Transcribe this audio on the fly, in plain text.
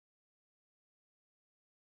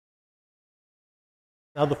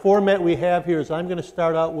Now the format we have here is I'm going to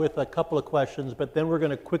start out with a couple of questions, but then we're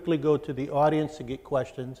going to quickly go to the audience to get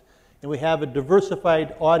questions. And we have a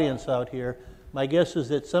diversified audience out here. My guess is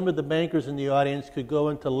that some of the bankers in the audience could go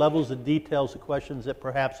into levels of details of questions that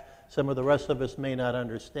perhaps some of the rest of us may not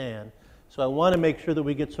understand. So I want to make sure that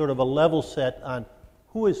we get sort of a level set on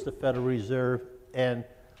who is the Federal Reserve and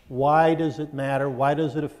why does it matter, why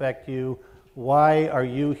does it affect you, why are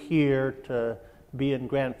you here to be in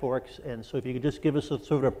Grand Forks? And so if you could just give us a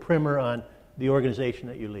sort of a primer on the organization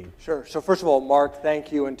that you lead. Sure. So first of all, Mark,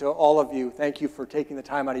 thank you, and to all of you, thank you for taking the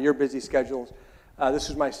time out of your busy schedules. This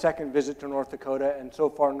is my second visit to North Dakota, and so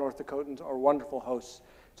far North Dakotans are wonderful hosts,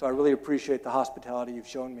 so I really appreciate the hospitality you've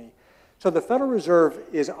shown me. So the Federal Reserve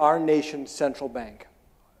is our nation's central bank.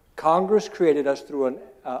 Congress created us through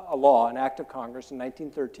a law, an act of Congress in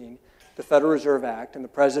 1913, the Federal Reserve Act, and the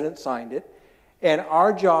President signed it. And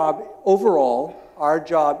our job, overall, our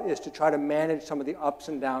job is to try to manage some of the ups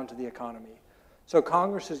and downs of the economy. So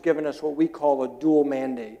Congress has given us what we call a dual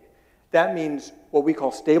mandate. That means what we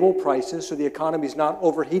call stable prices, so the economy is not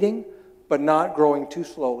overheating, but not growing too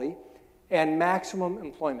slowly, and maximum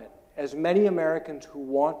employment. As many Americans who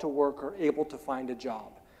want to work are able to find a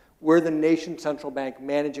job. We're the nation's central bank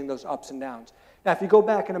managing those ups and downs. Now, if you go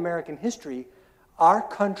back in American history, our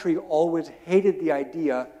country always hated the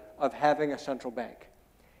idea of having a central bank.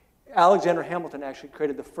 Alexander Hamilton actually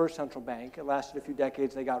created the first central bank. It lasted a few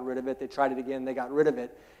decades. They got rid of it. They tried it again. They got rid of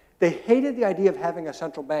it. They hated the idea of having a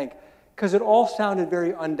central bank because it all sounded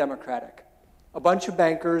very undemocratic. A bunch of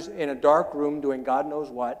bankers in a dark room doing God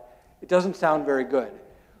knows what. It doesn't sound very good.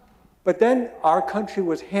 But then our country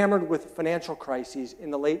was hammered with financial crises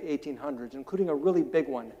in the late 1800s, including a really big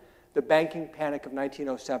one, the banking panic of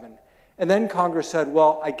 1907. And then Congress said,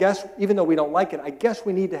 well, I guess, even though we don't like it, I guess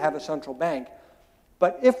we need to have a central bank.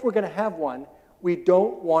 But if we're going to have one, we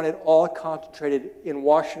don't want it all concentrated in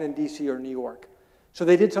Washington, D.C. or New York. So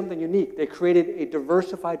they did something unique. They created a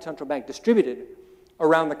diversified central bank, distributed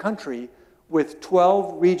around the country, with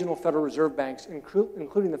 12 regional Federal Reserve banks,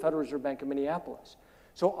 including the Federal Reserve Bank of Minneapolis.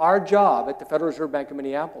 So our job at the Federal Reserve Bank of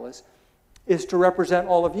Minneapolis is to represent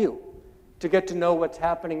all of you, to get to know what's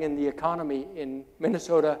happening in the economy in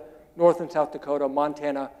Minnesota, North and South Dakota,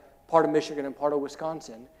 Montana, part of Michigan, and part of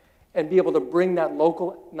Wisconsin, and be able to bring that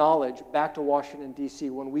local knowledge back to Washington, D.C.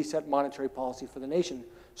 when we set monetary policy for the nation.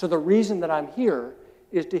 So the reason that I'm here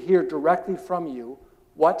is to hear directly from you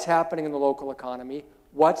what's happening in the local economy,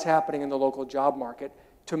 what's happening in the local job market,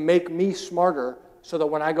 to make me smarter so that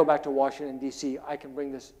when I go back to Washington, D.C., I can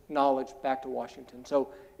bring this knowledge back to Washington.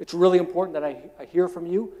 So it's really important that I hear from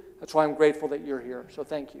you. That's why I'm grateful that you're here. So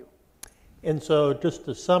thank you. And so just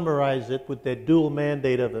to summarize it, with that dual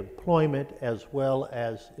mandate of employment as well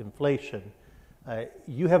as inflation,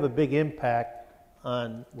 you have a big impact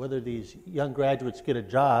on whether these young graduates get a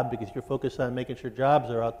job, because you're focused on making sure jobs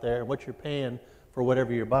are out there, and what you're paying for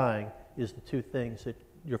whatever you're buying is the two things that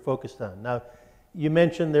you're focused on. Now, you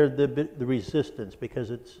mentioned there the resistance because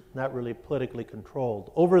it's not really politically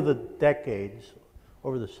controlled. Over the decades,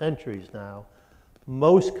 over the centuries now,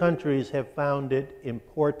 most countries have found it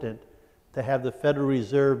important to have the Federal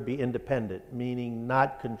Reserve be independent, meaning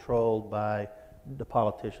not controlled by the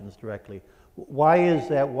politicians directly. Why is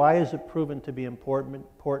that? Why is it proven to be important?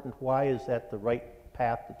 Why is that the right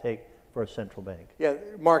path to take for a central bank? Yeah,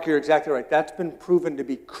 Mark, you're exactly right. That's been proven to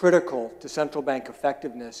be critical to central bank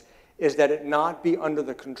effectiveness, is that it not be under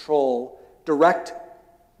the control, direct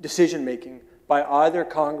decision-making by either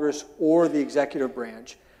Congress or the executive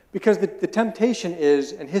branch. Because the temptation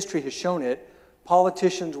is, and history has shown it,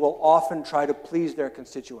 politicians will often try to please their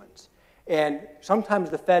constituents. And sometimes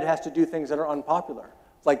the Fed has to do things that are unpopular,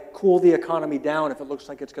 like cool the economy down if it looks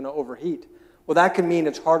like it's going to overheat. Well, that can mean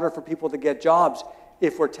it's harder for people to get jobs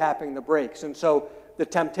if we're tapping the brakes. And so the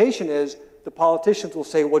temptation is the politicians will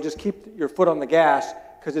say, well, just keep your foot on the gas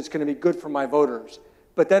because it's going to be good for my voters.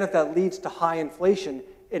 But then if that leads to high inflation,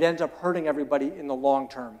 it ends up hurting everybody in the long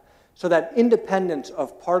term. So that independence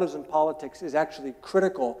of partisan politics is actually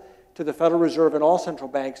critical to the Federal Reserve and all central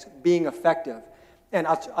banks being effective. And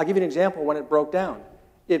I'll give you an example when it broke down.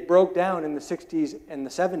 It broke down in the 60s and the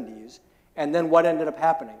 70s, and then what ended up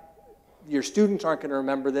happening? Your students aren't going to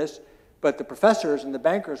remember this, but the professors and the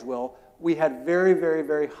bankers will. We had very, very,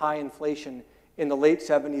 very high inflation in the late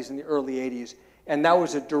 70s and the early 80s, and that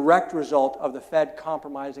was a direct result of the Fed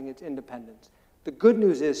compromising its independence. The good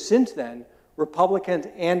news is, since then, Republicans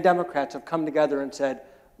and Democrats have come together and said,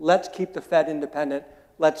 let's keep the Fed independent,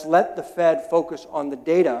 let's let the Fed focus on the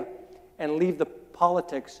data and leave the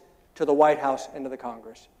politics to the White House and to the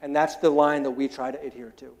Congress. And that's the line that we try to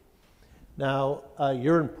adhere to. Now,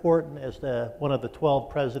 you're important as one of the 12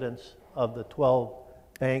 presidents of the 12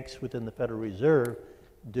 banks within the Federal Reserve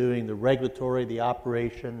doing the regulatory, the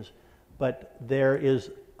operations, but there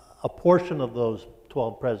is a portion of those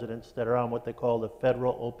 12 presidents that are on what they call the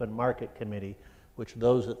Federal Open Market Committee, which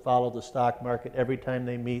those that follow the stock market, every time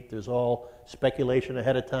they meet, there's all speculation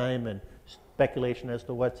ahead of time and speculation as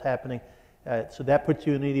to what's happening. So that puts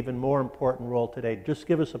you in an even more important role today. Just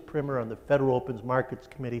give us a primer on the Federal Open Markets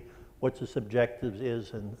Committee, what its objectives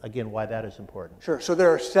is, and again, why that is important. Sure. So there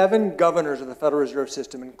are 7 governors of the Federal Reserve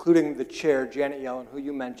System, including the chair, Janet Yellen, who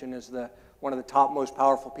you mentioned is one of the top most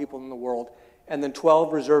powerful people in the world, and then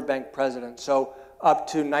 12 Reserve Bank presidents, so up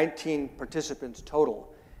to 19 participants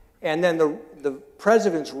total. And then the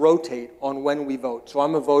presidents rotate on when we vote. So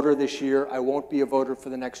I'm a voter this year. I won't be a voter for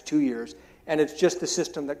the next 2 years. And it's just the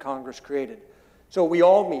system that Congress created. So we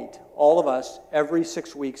all meet, all of us, every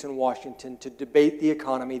 6 weeks in Washington to debate the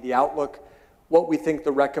economy, the outlook, what we think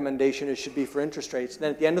the recommendation should be for interest rates. And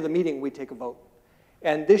then at the end of the meeting, we take a vote.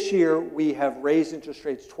 And this year, we have raised interest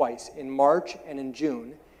rates twice, in March and in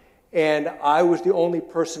June. And I was the only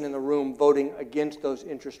person in the room voting against those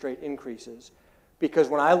interest rate increases. Because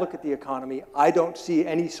when I look at the economy, I don't see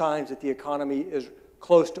any signs that the economy is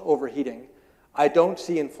close to overheating. I don't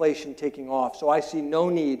see inflation taking off, so I see no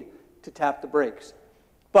need to tap the brakes.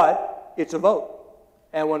 But it's a vote.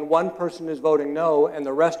 And when one person is voting no and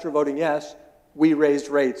the rest are voting yes, we raised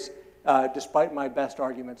rates, despite my best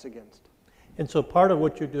arguments against. And so part of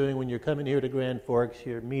what you're doing when you're coming here to Grand Forks,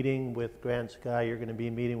 you're meeting with Grand Sky, you're going to be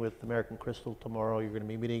meeting with American Crystal tomorrow, you're going to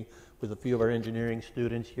be meeting with a few of our engineering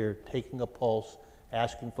students, you're taking a pulse,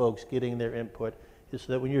 asking folks, getting their input, is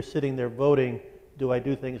so that when you're sitting there voting, do I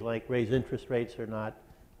do things like raise interest rates or not,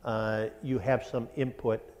 you have some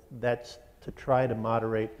input that's to try to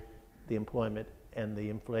moderate the employment and the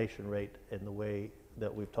inflation rate in the way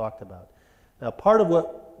that we've talked about. Now, part of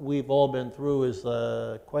what we've all been through is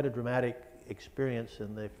quite a dramatic experience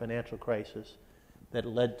in the financial crisis that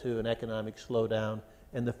led to an economic slowdown,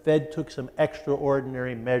 and the Fed took some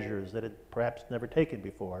extraordinary measures that it perhaps never taken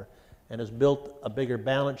before and has built a bigger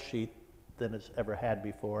balance sheet than it's ever had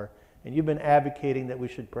before. And you've been advocating that we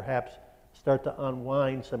should perhaps start to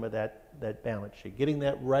unwind some of that balance sheet. Getting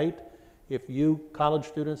that right, if you college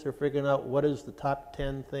students are figuring out what is the top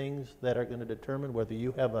 10 things that are going to determine whether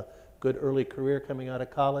you have a good early career coming out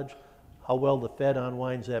of college, how well the Fed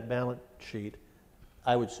unwinds that balance sheet,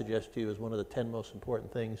 I would suggest to you is one of the 10 most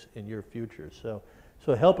important things in your future. So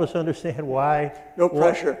help us understand why. No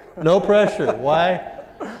pressure. No pressure.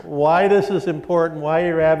 Why this is important, why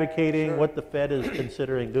you're advocating, sure, what the Fed is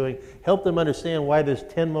considering doing. Help them understand why there's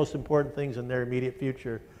 10 most important things in their immediate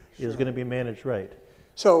future is going to be managed right.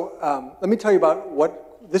 So let me tell you about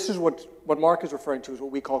what Mark is referring to is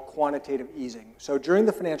what we call quantitative easing. So during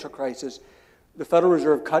the financial crisis, the Federal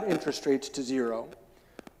Reserve cut interest rates to 0.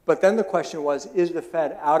 But then the question was, is the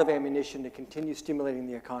Fed out of ammunition to continue stimulating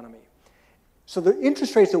the economy? So the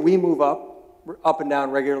interest rates that we move up and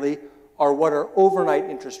down regularly are what are overnight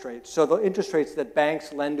interest rates. So the interest rates that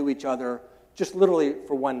banks lend to each other just literally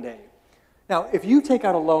for one day. Now, if you take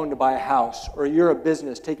out a loan to buy a house, or you're a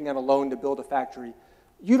business taking out a loan to build a factory,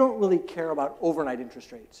 you don't really care about overnight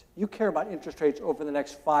interest rates. You care about interest rates over the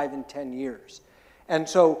next 5 and 10 years. And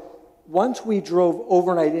so once we drove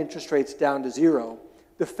overnight interest rates down to 0,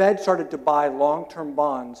 the Fed started to buy long-term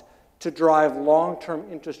bonds to drive long-term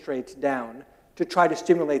interest rates down to try to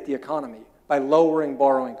stimulate the economy by lowering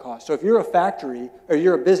borrowing costs. So if you're a factory, or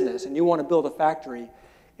you're a business, and you want to build a factory,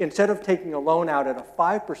 instead of taking a loan out at a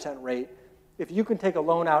 5% rate, if you can take a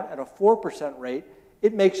loan out at a 4% rate,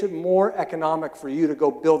 it makes it more economic for you to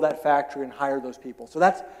go build that factory and hire those people. So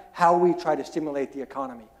that's how we try to stimulate the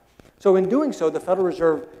economy. So in doing so, the Federal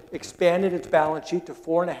Reserve expanded its balance sheet to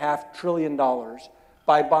 $4.5 trillion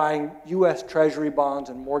by buying U.S. Treasury bonds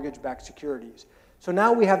and mortgage-backed securities. So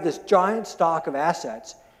now we have this giant stock of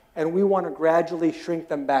assets, and we want to gradually shrink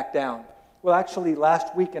them back down. Well, actually,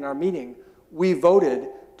 last week in our meeting, we voted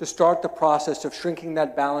to start the process of shrinking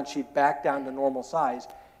that balance sheet back down to normal size.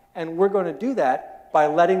 And we're going to do that by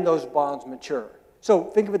letting those bonds mature. So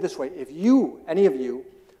think of it this way. If any of you,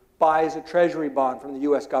 buys a treasury bond from the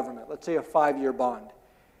U.S. government, let's say a 5-year bond,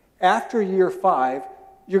 after year 5,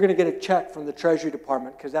 you're going to get a check from the Treasury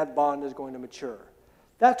Department because that bond is going to mature.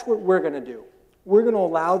 That's what we're going to do. We're going to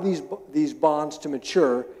allow these bonds to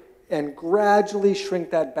mature and gradually shrink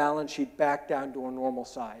that balance sheet back down to a normal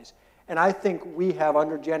size. And I think we have,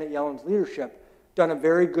 under Janet Yellen's leadership, done a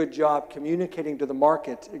very good job communicating to the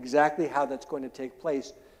markets exactly how that's going to take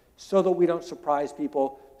place so that we don't surprise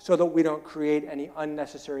people, so that we don't create any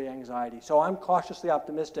unnecessary anxiety. So I'm cautiously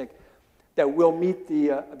optimistic that we'll meet the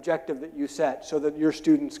objective that you set so that your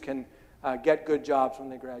students can get good jobs when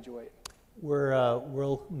they graduate.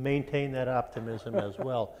 We'll maintain that optimism as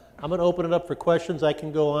well. I'm going to open it up for questions. I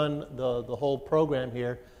can go on the whole program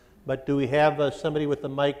here, but do we have somebody with the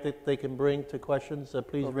mic that they can bring to questions?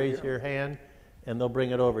 Please raise your hand, and they'll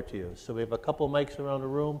bring it over to you. So we have a couple mics around the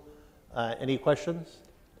room. Any questions?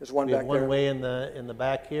 There's one we have back one there. way in the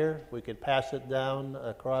back here. We could pass it down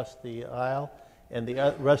across the aisle, and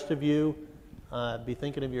the rest of you be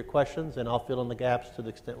thinking of your questions, and I'll fill in the gaps to the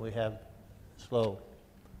extent we have slow.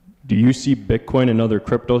 Do you see Bitcoin and other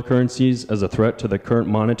cryptocurrencies as a threat to the current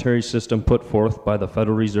monetary system put forth by the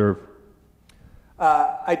Federal Reserve?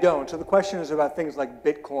 I don't. So the question is about things like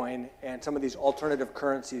Bitcoin and some of these alternative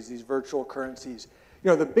currencies, these virtual currencies. You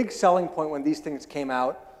know, the big selling point when these things came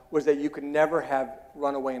out was that you could never have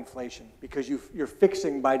runaway inflation because you're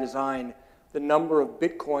fixing by design the number of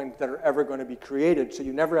Bitcoins that are ever going to be created, so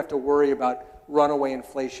you never have to worry about runaway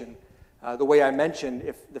inflation. The way I mentioned,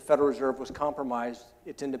 if the Federal Reserve was compromised,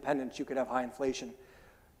 its independence, you could have high inflation.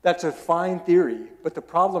 That's a fine theory, but the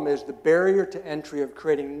problem is the barrier to entry of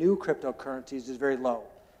creating new cryptocurrencies is very low.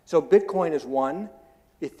 So Bitcoin is one,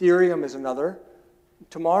 Ethereum is another.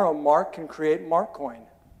 Tomorrow, Mark can create Markcoin,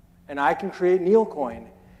 and I can create Neelcoin.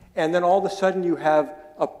 And then all of a sudden you have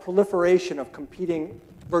a proliferation of competing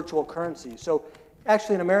virtual currencies. So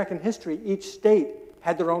actually in American history, each state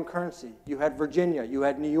had their own currency. You had Virginia, you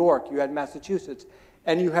had New York, you had Massachusetts,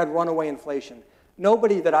 and you had runaway inflation.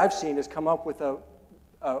 Nobody that I've seen has come up with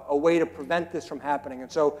a way to prevent this from happening.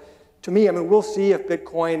 And so to me, I mean, we'll see if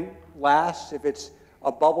Bitcoin lasts, if it's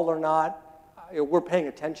a bubble or not. We're paying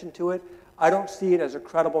attention to it. I don't see it as a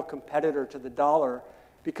credible competitor to the dollar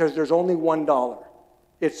because there's only $1.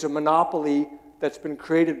 It's a monopoly that's been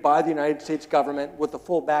created by the United States government with the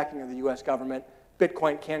full backing of the US government.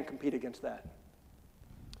 Bitcoin can't compete against that.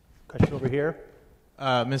 Question over here.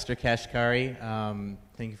 Mr. Kashkari,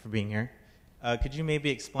 thank you for being here. Could you maybe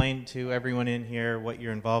explain to everyone in here what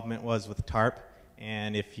your involvement was with TARP,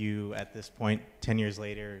 and if you, at this point, 10 years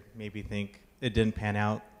later, maybe think it didn't pan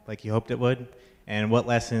out like you hoped it would, and what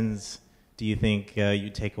lessons do you think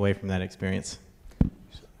you'd take away from that experience?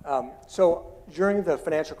 So during the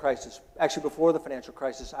financial crisis, actually before the financial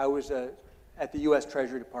crisis, I was at the US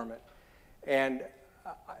Treasury Department, and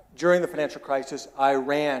during the financial crisis, I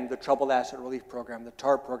ran the Troubled Asset Relief Program, the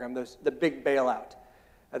TARP program, the big bailout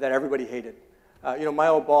that everybody hated. You know, my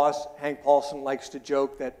old boss, Hank Paulson, likes to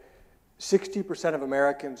joke that 60% of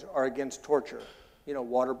Americans are against torture, you know,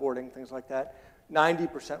 waterboarding, things like that.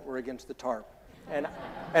 90% were against the TARP. And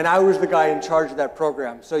I was the guy in charge of that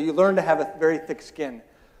program. So you learn to have a very thick skin.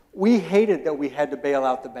 We hated that we had to bail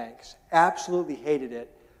out the banks, absolutely hated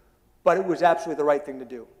it, but it was absolutely the right thing to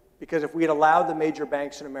do. Because if we had allowed the major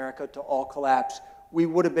banks in America to all collapse, we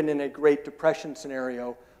would have been in a Great Depression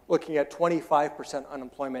scenario looking at 25%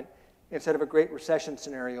 unemployment instead of a Great Recession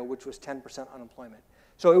scenario, which was 10% unemployment.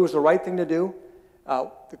 So it was the right thing to do.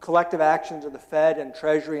 The collective actions of the Fed and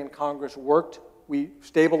Treasury and Congress worked. We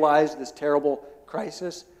stabilized this terrible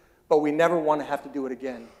crisis, but we never want to have to do it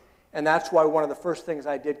again. And that's why one of the first things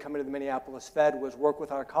I did coming to the Minneapolis Fed was work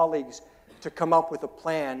with our colleagues to come up with a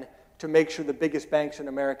plan to make sure the biggest banks in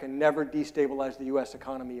America never destabilize the US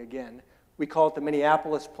economy again. We call it the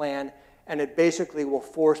Minneapolis Plan, and it basically will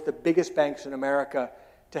force the biggest banks in America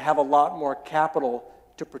to have a lot more capital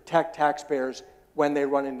to protect taxpayers when they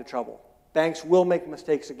run into trouble. Banks will make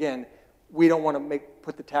mistakes again. We don't want to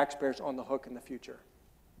put the taxpayers on the hook in the future.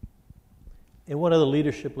 And one of the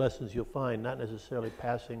leadership lessons you'll find, not necessarily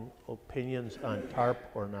passing opinions on TARP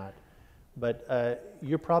or not, but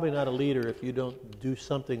you're probably not a leader if you don't do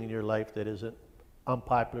something in your life that isn't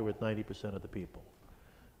unpopular with 90% of the people.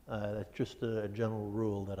 That's just a general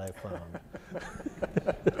rule that I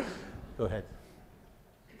found. Go ahead.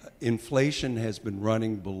 Inflation has been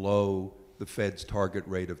running below the Fed's target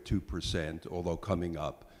rate of 2%, although coming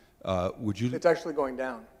up. Would you? It's actually going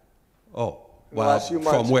down. Oh, well,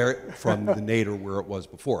 from the nadir where it was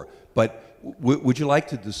before. But would you like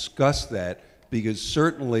to discuss that? Because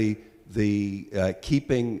certainly the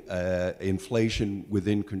keeping inflation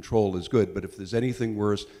within control is good, but if there's anything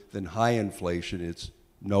worse than high inflation, it's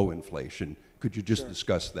no inflation. Could you just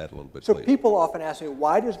discuss that a little bit, So please? people often ask me,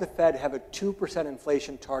 why does the Fed have a 2%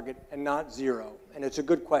 inflation target and not 0? And it's a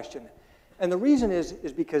good question. And the reason is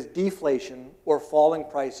because deflation or falling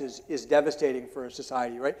prices is devastating for a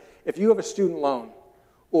society, right? If you have a student loan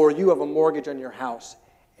or you have a mortgage on your house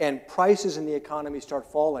and prices in the economy start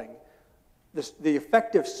falling, the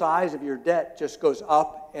effective size of your debt just goes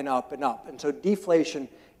up and up and up. And so deflation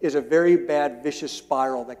is a very bad, vicious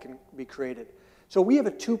spiral that can be created. So we have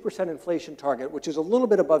a 2% inflation target, which is a little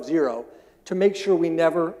bit above 0, to make sure we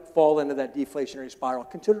never fall into that deflationary spiral.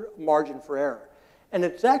 Consider margin for error. And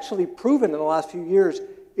it's actually proven in the last few years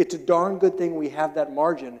it's a darn good thing we have that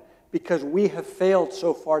margin, because we have failed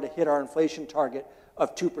so far to hit our inflation target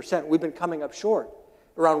of 2%. We've been coming up short,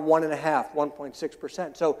 around 1.5%,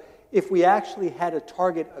 1.6%. So if we actually had a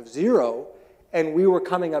target of 0 and we were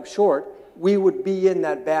coming up short, we would be in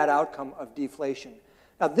that bad outcome of deflation.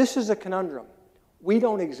 Now, this is a conundrum. We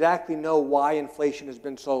don't exactly know why inflation has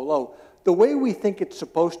been so low. The way we think it's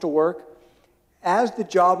supposed to work, as the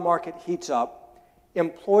job market heats up,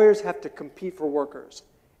 employers have to compete for workers.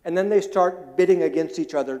 And then they start bidding against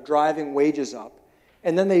each other, driving wages up.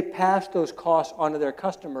 And then they pass those costs onto their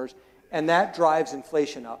customers, and that drives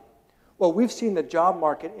inflation up. Well, we've seen the job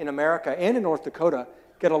market in America and in North Dakota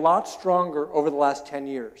get a lot stronger over the last 10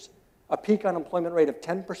 years. A peak unemployment rate of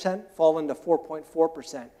 10% fallen to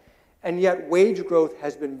 4.4%. And yet wage growth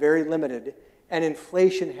has been very limited, and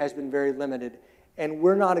inflation has been very limited, and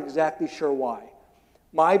we're not exactly sure why.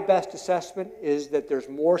 My best assessment is that there's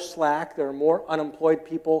more slack, there are more unemployed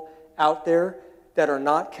people out there that are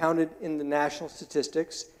not counted in the national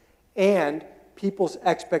statistics, and people's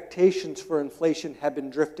expectations for inflation have been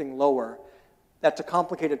drifting lower. That's a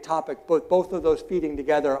complicated topic, but both of those feeding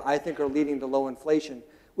together, I think, are leading to low inflation,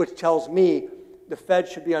 which tells me the Fed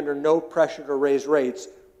should be under no pressure to raise rates.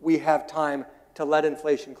 We have time to let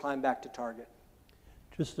inflation climb back to target.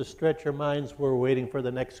 Just to stretch your minds, we're waiting for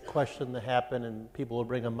the next question to happen, and people will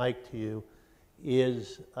bring a mic to you.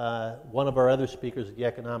 Is one of our other speakers at the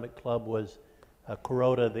Economic Club was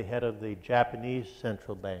Kuroda, the head of the Japanese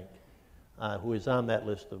central bank, who is on that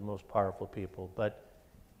list of most powerful people. But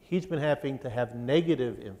he's been having to have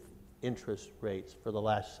negative interest rates for the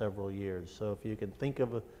last several years. So if you can think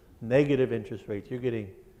of negative interest rates, you're getting.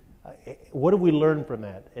 What have we learned from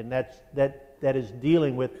that? And that is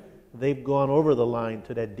dealing with. They've gone over the line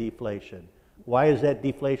to that deflation. Why is that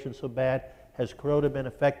deflation so bad? Has Kuroda been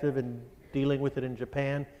effective in dealing with it in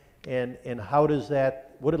Japan? And how does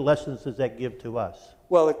that, what lessons does that give to us?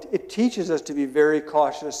 Well, it teaches us to be very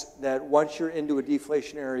cautious that once you're into a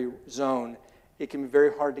deflationary zone, it can be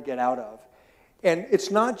very hard to get out of. And it's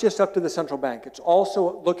not just up to the central bank. It's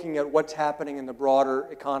also looking at what's happening in the broader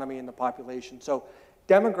economy and the population. So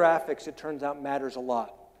demographics, it turns out, matters a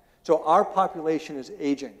lot. So our population is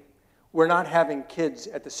aging. We're not having kids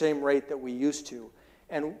at the same rate that we used to.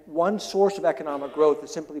 And one source of economic growth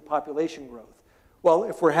is simply population growth. Well,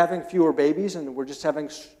 if we're having fewer babies and we're just having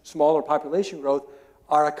smaller population growth,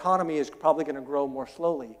 our economy is probably going to grow more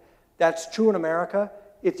slowly. That's true in America.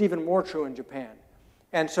 It's even more true in Japan.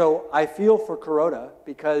 And so I feel for Kuroda,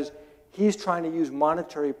 because he's trying to use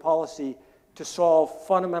monetary policy to solve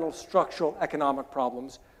fundamental structural economic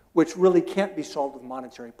problems, which really can't be solved with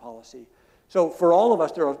monetary policy. So for all of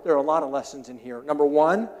us, there are a lot of lessons in here. Number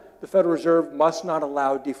one, the Federal Reserve must not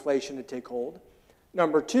allow deflation to take hold.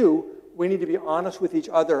 Number two, we need to be honest with each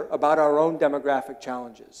other about our own demographic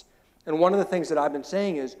challenges. And one of the things that I've been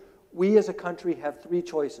saying is, we as a country have 3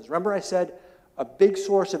 choices. Remember I said a big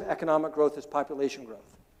source of economic growth is population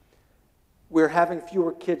growth. We're having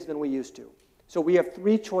fewer kids than we used to. So we have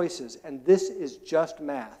 3 choices, and this is just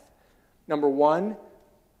math. Number one,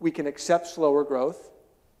 we can accept slower growth.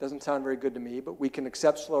 Doesn't sound very good to me, but we can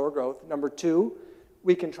accept slower growth. Number two,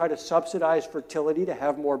 we can try to subsidize fertility to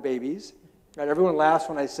have more babies. Right? Everyone laughs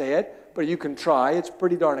when I say it, but you can try. It's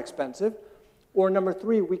pretty darn expensive. Or number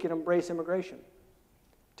three, we can embrace immigration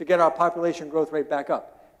to get our population growth rate back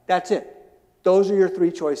up. That's it. Those are your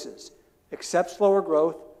 3 choices. Accept slower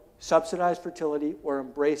growth, subsidize fertility, or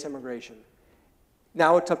embrace immigration.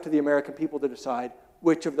 Now it's up to the American people to decide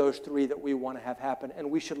which of those 3 that we want to have happen. And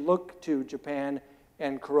we should look to Japan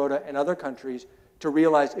and Kuroda and other countries to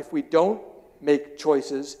realize if we don't make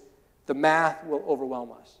choices, the math will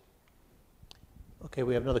overwhelm us. Okay,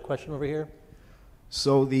 we have another question over here.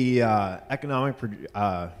 So the economic...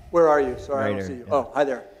 Where are you? Sorry, right I don't here, see you. yeah. Oh, hi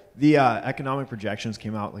there. The economic projections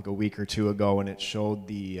came out like a week or 2 ago, and it showed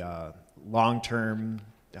the long-term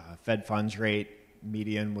Fed funds rate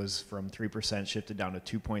median was from 3% shifted down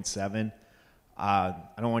to 2.7. I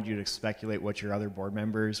don't want you to speculate what your other board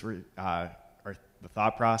members were, or the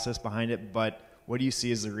thought process behind it, but what do you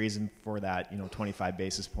see as the reason for that, 25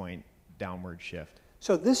 basis point downward shift?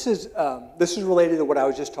 So this is related to what I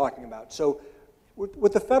was just talking about. So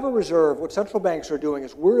with the Federal Reserve, what central banks are doing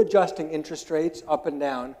is we're adjusting interest rates up and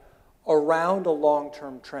down around a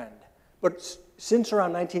long-term trend. But since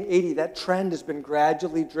around 1980, that trend has been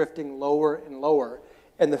gradually drifting lower and lower,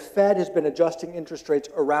 and the Fed has been adjusting interest rates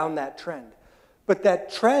around that trend. But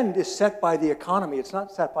that trend is set by the economy. It's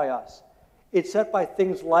not set by us. It's set by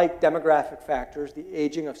things like demographic factors, the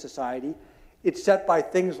aging of society. It's set by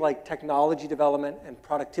things like technology development and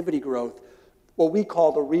productivity growth, what we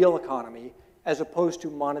call the real economy. as opposed to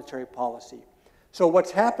monetary policy. So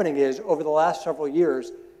what's happening is, over the last several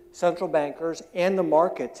years, central bankers and the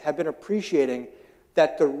markets have been appreciating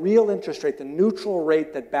that the real interest rate, the neutral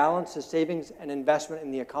rate that balances savings and investment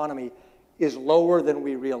in the economy, is lower than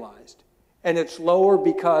we realized. And it's lower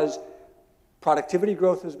because productivity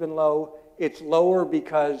growth has been low. It's lower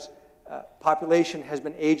because population has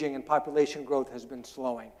been aging and population growth has been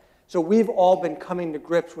slowing. So we've all been coming to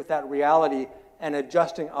grips with that reality and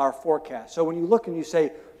adjusting our forecast. So when you look and you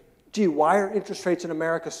say, gee, why are interest rates in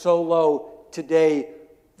America so low today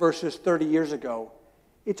versus 30 years ago?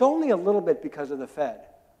 It's only a little bit because of the Fed.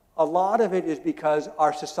 A lot of it is because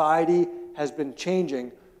our society has been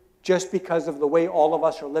changing just because of the way all of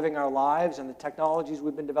us are living our lives and the technologies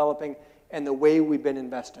we've been developing and the way we've been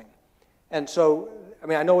investing. And so, I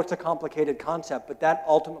mean, I know it's a complicated concept, but that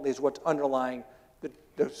ultimately is what's underlying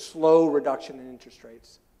the slow reduction in interest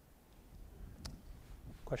rates.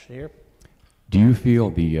 Question here. Do you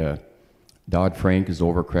feel the Dodd-Frank has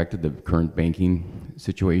overcorrected the current banking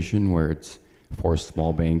situation where it's forced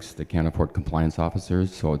small banks that can't afford compliance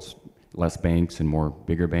officers, so it's less banks and more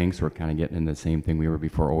bigger banks? We're kind of getting in the same thing we were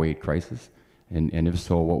before 08 crisis? And if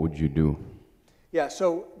so, what would you do? Yeah,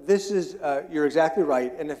 so this is, you're exactly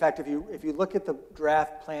right. And in fact, if you look at the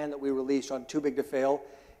draft plan that we released on too big to fail,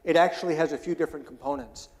 it actually has a few different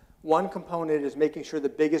components. One component is making sure the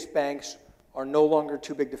biggest banks are no longer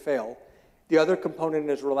too big to fail. The other component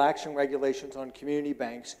is relaxing regulations on community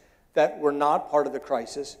banks that were not part of the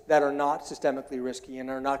crisis, that are not systemically risky, and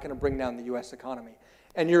are not going to bring down the U.S. economy.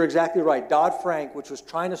 And you're exactly right. Dodd-Frank, which was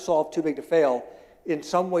trying to solve too big to fail, in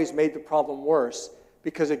some ways made the problem worse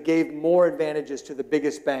because it gave more advantages to the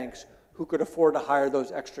biggest banks who could afford to hire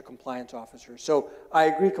those extra compliance officers. So I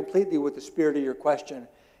agree completely with the spirit of your question.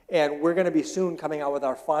 And we're going to be soon coming out with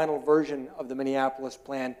our final version of the Minneapolis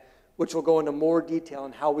plan, which will go into more detail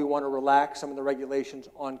on how we want to relax some of the regulations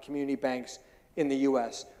on community banks in the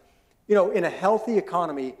U.S. You know, in a healthy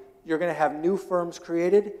economy, you're going to have new firms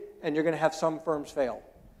created, and you're going to have some firms fail.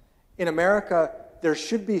 In America, there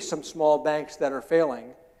should be some small banks that are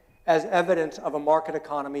failing as evidence of a market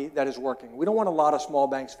economy that is working. We don't want a lot of small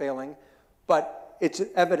banks failing, but it's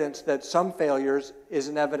evidence that some failures is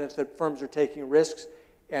an evidence that firms are taking risks,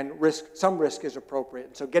 and some risk is appropriate.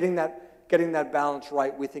 And so getting that balance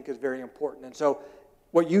right, we think, is very important. And so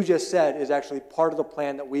what you just said is actually part of the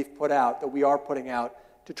plan that we've put out, that we are putting out,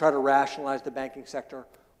 to try to rationalize the banking sector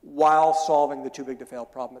while solving the too big to fail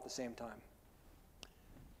problem at the same time.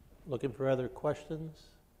 Looking for other questions?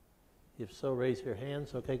 If so, raise your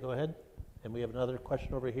hands. Okay, go ahead. And we have another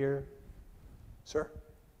question over here. Sir?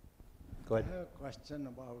 Go ahead. I have a question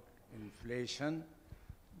about inflation.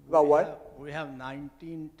 About what? We have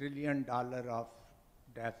 $19 trillion of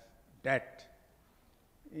debt.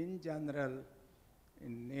 In general,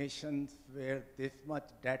 in nations where this much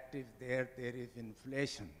debt is there is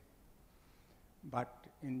inflation. But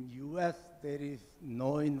in US, there is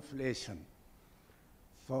no inflation.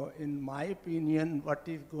 So in my opinion, what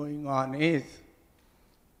is going on is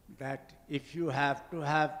that if you have to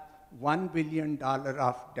have $1 billion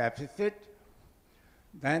of deficit,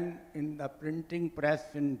 then in the printing press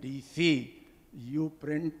in DC, you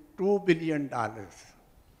print $2 billion.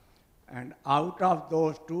 And out of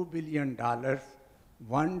those $2 billion,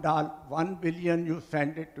 $1 billion you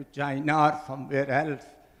send it to China or somewhere else,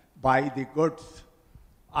 buy the goods.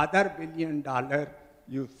 Other $1 billion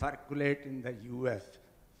you circulate in the US.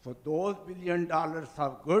 So those $1 billion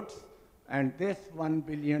of goods and this $1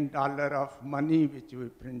 billion of money which we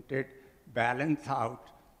printed balance out,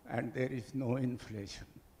 and there is no inflation.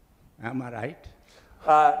 Am I right?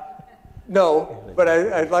 No, but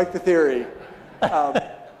I like the theory.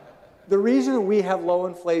 The reason we have low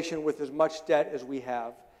inflation with as much debt as we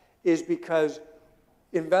have is because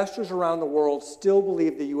investors around the world still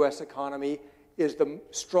believe the U.S. economy is the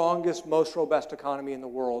strongest, most robust economy in the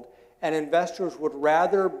world, and investors would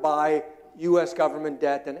rather buy U.S. government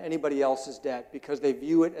debt than anybody else's debt because they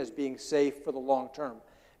view it as being safe for the long term.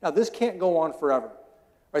 Now, this can't go on forever.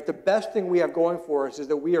 Right? The best thing we have going for us is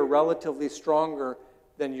that we are relatively stronger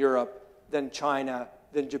than Europe, than China,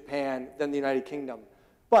 than Japan, than the United Kingdom.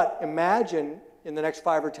 But imagine in the next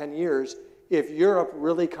 5 or 10 years, if Europe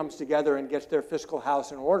really comes together and gets their fiscal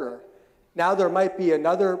house in order, now there might be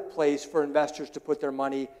another place for investors to put their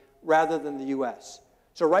money rather than the U.S.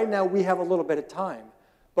 So right now we have a little bit of time.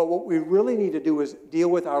 But what we really need to do is deal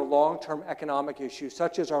with our long-term economic issues,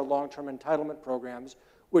 such as our long-term entitlement programs,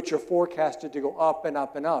 which are forecasted to go up and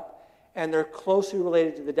up and up. And they're closely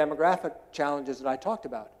related to the demographic challenges that I talked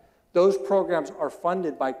about. Those programs are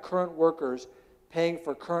funded by current workers paying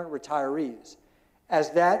for current retirees.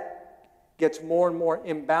 As that gets more and more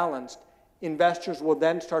imbalanced, investors will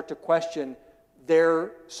then start to question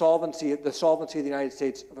their solvency, the solvency of the United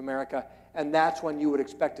States of America, and that's when you would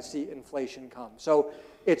expect to see inflation come. So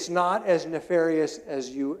it's not as nefarious as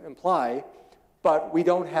you imply, but we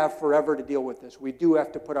don't have forever to deal with this. We do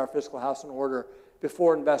have to put our fiscal house in order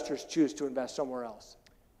before investors choose to invest somewhere else.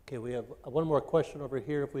 Okay, we have one more question over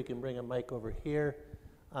here, if we can bring a mic over here.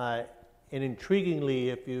 And intriguingly,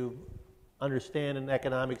 if you understand in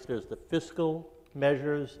economics, there's the fiscal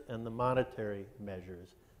measures and the monetary measures.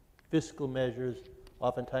 Fiscal measures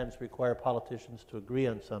oftentimes require politicians to agree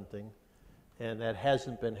on something, and that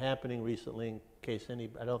hasn't been happening recently, in case I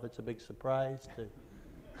don't know if it's a big surprise to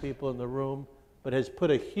people in the room, but has put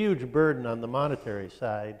a huge burden on the monetary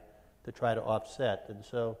side to try to offset. And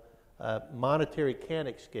so monetary can't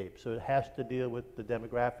escape, so it has to deal with the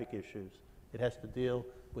demographic issues. It has to deal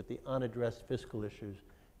with the unaddressed fiscal issues.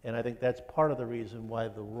 And I think that's part of the reason why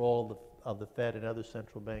the role of the Fed and other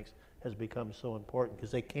central banks has become so important, because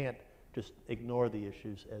they can't just ignore the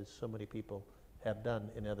issues as so many people have done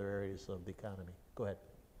in other areas of the economy. Go ahead.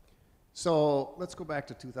 So let's go back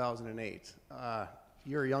to 2008.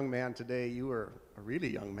 You're a young man today. You were a really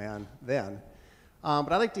young man then.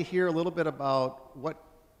 But I'd like to hear a little bit about what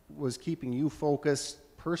was keeping you focused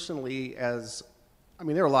personally as, I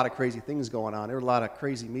mean, there were a lot of crazy things going on. There were a lot of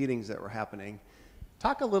crazy meetings that were happening.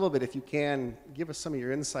 Talk a little bit, if you can, give us some of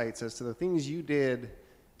your insights as to the things you did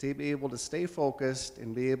to be able to stay focused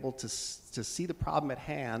and be able to see the problem at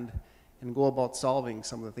hand and go about solving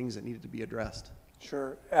some of the things that needed to be addressed.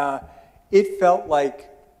 Sure. It felt like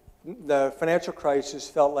the financial crisis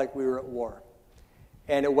felt like we were at war.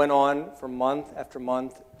 And it went on for month after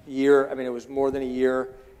month, year. I mean, it was more than a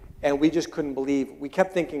year. And we just couldn't believe. We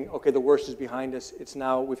kept thinking, okay, the worst is behind us. It's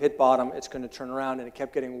now, we've hit bottom. It's going to turn around. And it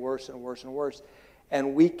kept getting worse and worse and worse.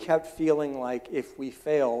 And we kept feeling like if we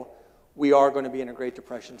fail, we are going to be in a Great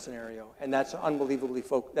Depression scenario. And that's unbelievably,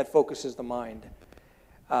 that focuses the mind.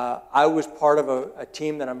 I was part of a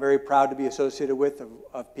team that I'm very proud to be associated with,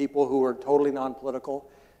 of people who are totally non-political,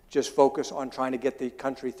 just focus on trying to get the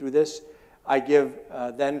country through this. I give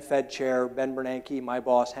then Fed Chair Ben Bernanke, my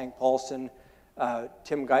boss Hank Paulson,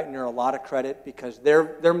 Tim Geithner a lot of credit, because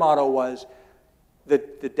their motto was,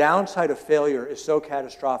 the downside of failure is so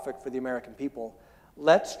catastrophic for the American people.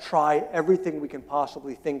 Let's try everything we can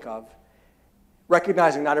possibly think of,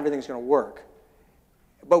 recognizing not everything's going to work.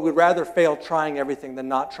 But we'd rather fail trying everything than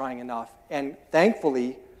not trying enough. And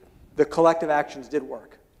thankfully, the collective actions did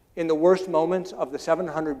work. In the worst moments of the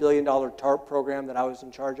 $700 billion TARP program that I was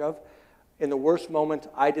in charge of, in the worst moments,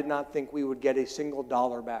 I did not think we would get a single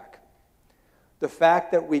dollar back. The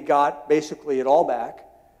fact that we got basically it all back,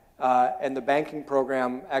 and the banking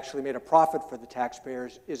program actually made a profit for the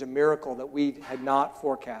taxpayers, is a miracle that we had not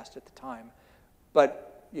forecast at the time.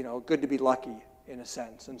 But, you know, good to be lucky in a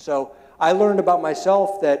sense. And so I learned about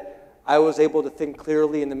myself that I was able to think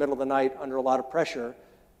clearly in the middle of the night under a lot of pressure,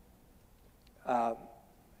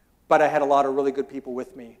 but I had a lot of really good people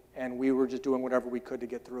with me, and we were just doing whatever we could to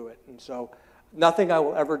get through it. And so nothing I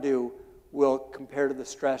will ever do will compare to the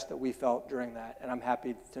stress that we felt during that, and I'm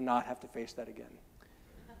happy to not have to face that again.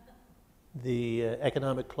 The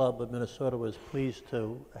Economic Club of Minnesota was pleased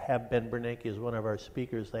to have Ben Bernanke as one of our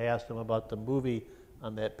speakers. They asked him about the movie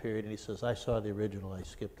on that period, and he says, I saw the original, I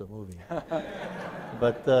skipped the movie.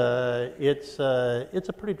 But it's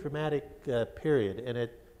a pretty dramatic period, and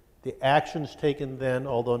the actions taken then,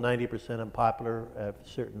 although 90% unpopular,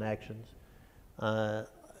 certain actions,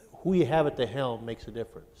 who you have at the helm makes a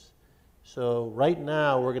difference. So right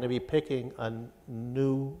now, we're going to be picking a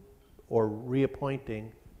new or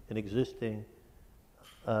reappointing an existing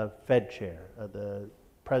Fed chair. The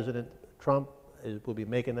President Trump will be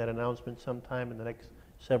making that announcement sometime in the next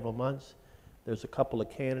several months. There's a couple of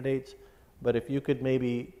candidates, but if you could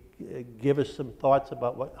maybe give us some thoughts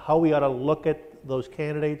about how we ought to look at those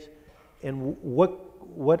candidates, and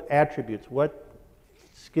what attributes, what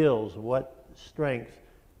skills, what strengths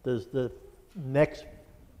does the next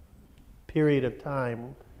period of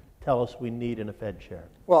time tell us we need in a Fed chair?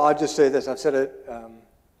 Well, I'll just say this. I've said it.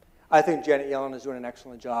 I think Janet Yellen is doing an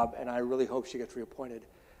excellent job, and I really hope she gets reappointed.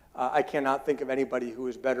 I cannot think of anybody who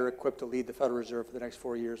is better equipped to lead the Federal Reserve for the next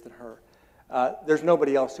 4 years than her. There's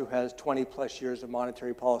nobody else who has 20-plus years of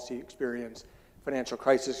monetary policy experience, financial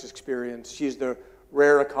crisis experience. She's the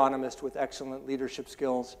rare economist with excellent leadership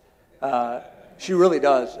skills. She really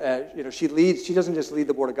does. She leads. She doesn't just lead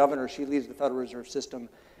the Board of Governors. She leads the Federal Reserve System,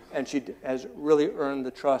 and she has really earned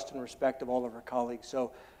the trust and respect of all of her colleagues.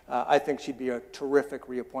 So I think she'd be a terrific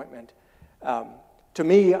reappointment. To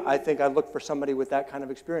me, I think I look for somebody with that kind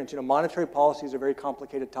of experience. Monetary policy is a very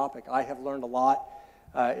complicated topic. I have learned a lot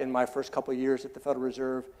in my first couple of years at the Federal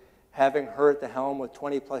Reserve. having her at the helm with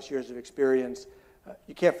 20 plus years of experience,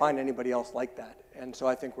 you can't find anybody else like that. And so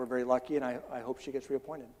I think we're very lucky, and I hope she gets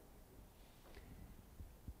reappointed.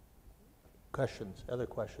 Questions, other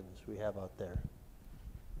questions we have out there?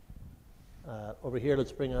 Over here,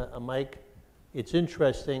 let's bring a mic. It's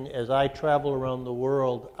interesting, as I travel around the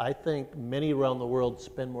world, I think many around the world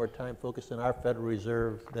spend more time focused on our Federal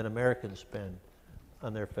Reserve than Americans spend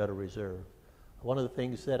on their Federal Reserve. One of the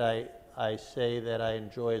things that I say that I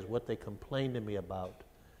enjoy is what they complain to me about.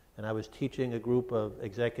 And I was teaching a group of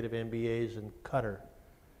executive MBAs in Qatar,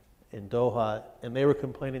 in Doha, and they were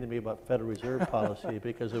complaining to me about Federal Reserve policy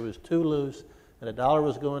because it was too loose and the dollar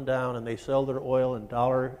was going down, and they sell their oil in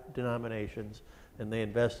dollar denominations and they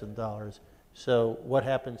invest in dollars. So what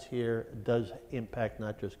happens here does impact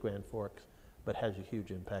not just Grand Forks, but has a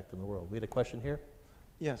huge impact in the world. We had a question here?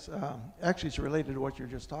 Yes, actually it's related to what you're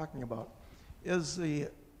just talking about. As the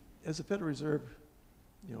Federal Reserve,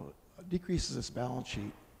 decreases its balance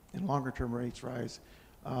sheet and longer-term rates rise,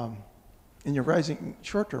 and you're rising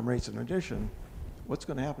short-term rates in addition, what's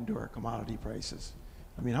going to happen to our commodity prices?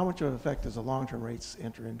 I mean, how much of an effect does the long-term rates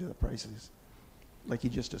enter into the prices, like you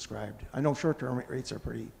just described? I know short-term rates are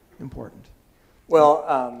pretty important. Well,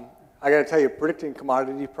 I got to tell you, predicting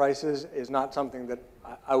commodity prices is not something that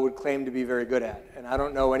I would claim to be very good at. And I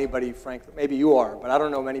don't know anybody, frankly, maybe you are, but I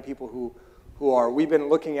don't know many people who are. We've been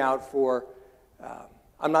looking out for,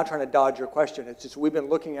 I'm not trying to dodge your question, it's just we've been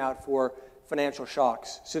looking out for financial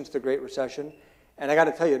shocks since the Great Recession. And I got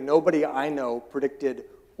to tell you, nobody I know predicted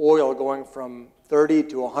oil going from 30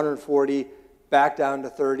 to 140, back down to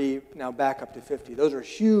 30, now back up to 50. Those are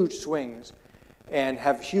huge swings and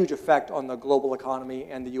have huge effect on the global economy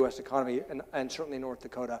and the U.S. economy, and certainly North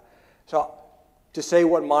Dakota. So to say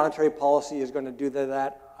what monetary policy is going to do to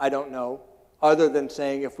that, I don't know, other than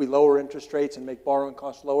saying if we lower interest rates and make borrowing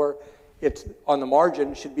costs lower, it's on the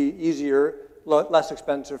margin should be easier, less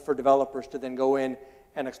expensive for developers to then go in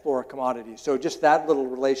and explore commodities. So just that little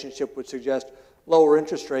relationship would suggest lower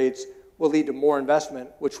interest rates will lead to more investment,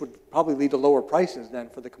 which would probably lead to lower prices then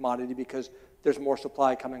for the commodity because there's more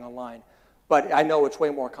supply coming online. But I know it's way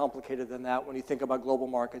more complicated than that when you think about global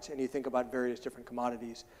markets and you think about various different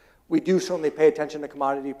commodities. We do certainly pay attention to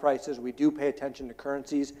commodity prices. We do pay attention to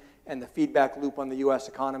currencies and the feedback loop on the U.S.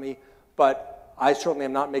 economy. But I certainly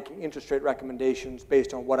am not making interest rate recommendations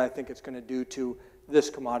based on what I think it's going to do to this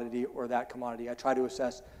commodity or that commodity. I try to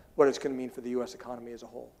assess what it's going to mean for the U.S. economy as a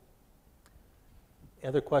whole.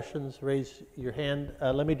 Other questions? Raise your hand.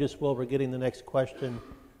 Let me just, while we're getting the next question,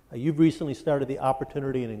 you've recently started the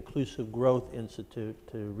Opportunity and Inclusive Growth Institute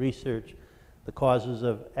to research the causes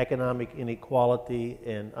of economic inequality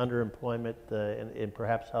and underemployment and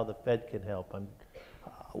perhaps how the Fed can help.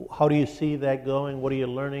 How do you see that going? What are you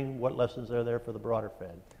learning? What lessons are there for the broader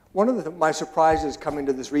Fed? One of my surprises coming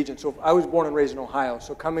to this region, so I was born and raised in Ohio,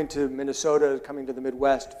 so coming to Minnesota, coming to the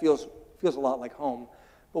Midwest feels a lot like home.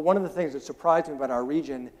 But one of the things that surprised me about our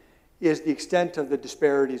region is the extent of the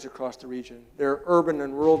disparities across the region. There are urban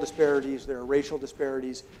and rural disparities, there are racial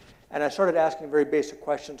disparities, and I started asking very basic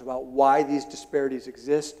questions about why these disparities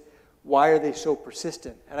exist, why are they so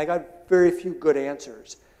persistent, and I got very few good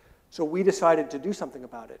answers. So we decided to do something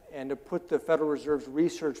about it and to put the Federal Reserve's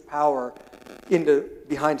research power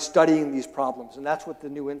behind studying these problems, and that's what the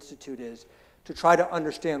new institute is, to try to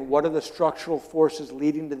understand what are the structural forces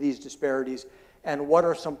leading to these disparities and what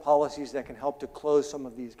are some policies that can help to close some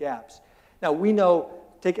of these gaps. Now, we know,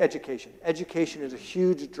 take education. Education is a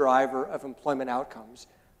huge driver of employment outcomes.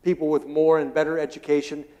 People with more and better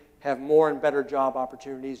education have more and better job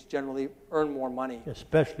opportunities, generally earn more money.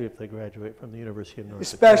 Especially if they graduate from the University of North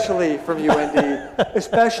Dakota. Especially from UND,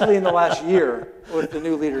 especially in the last year with the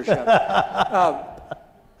new leadership.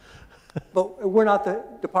 But we're not the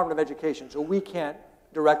Department of Education, so we can't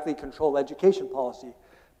directly control education policy.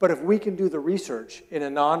 But if we can do the research in a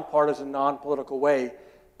nonpartisan, non-political way,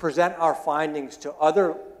 present our findings to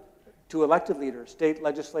elected leaders, state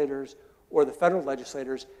legislators, or the federal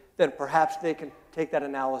legislators, then perhaps they can take that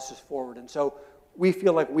analysis forward. And so we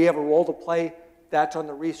feel like we have a role to play. That's on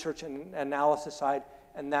the research and analysis side,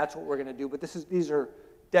 and that's what we're going to do. But these are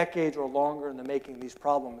decades or longer in the making, these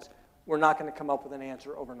problems. We're not going to come up with an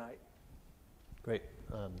answer overnight. Great.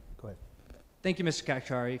 Go ahead. Thank you, Mr.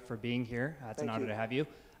 Kashkari, for being here. It's an honor to have you.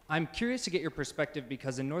 I'm curious to get your perspective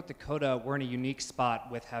because in North Dakota, we're in a unique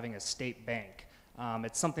spot with having a state bank.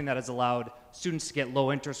 It's something that has allowed students to get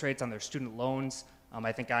low interest rates on their student loans.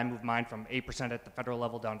 I think I moved mine from 8% at the federal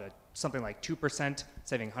level down to something like 2%,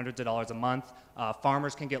 saving hundreds of dollars a month.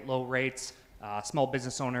 Farmers can get low rates, small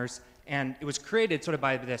business owners. And it was created sort of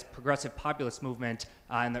by this progressive populist movement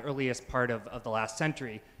in the earliest part of the last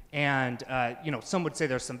century. And some would say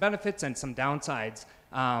there's some benefits and some downsides.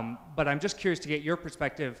 But I'm just curious to get your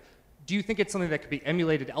perspective. Do you think it's something that could be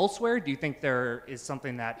emulated elsewhere? Do you think there is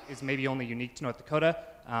something that is maybe only unique to North Dakota?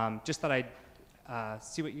 Just thought I'd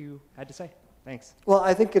see what you had to say. Thanks. Well,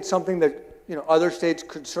 I think it's something that other states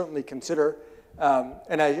could certainly consider.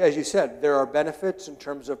 And as you said, there are benefits in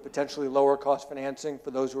terms of potentially lower cost financing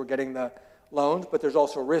for those who are getting the loans, but there's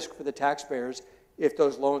also risk for the taxpayers if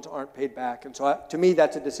those loans aren't paid back. And so to me,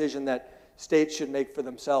 that's a decision that states should make for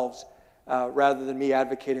themselves rather than me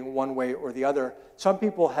advocating one way or the other. Some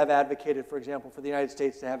people have advocated, for example, for the United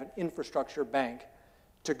States to have an infrastructure bank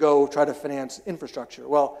to go try to finance infrastructure.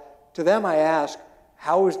 Well, to them I ask,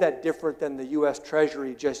 how is that different than the U.S.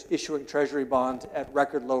 Treasury just issuing Treasury bonds at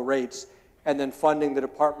record low rates and then funding the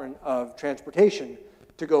Department of Transportation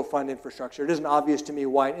to go fund infrastructure? It isn't obvious to me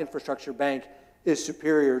why an infrastructure bank is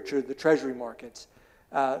superior to the Treasury markets.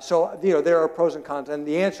 So there are pros and cons, and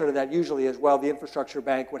the answer to that usually is, well, the infrastructure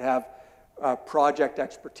bank would have project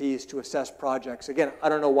expertise to assess projects. Again, I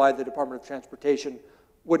don't know why the Department of Transportation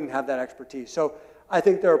wouldn't have that expertise. So I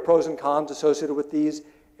think there are pros and cons associated with these,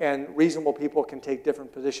 and reasonable people can take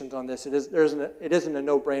different positions on this. It isn't a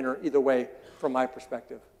no-brainer either way from my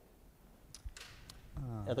perspective.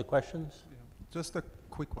 Other questions? Just a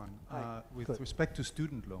quick one. With respect to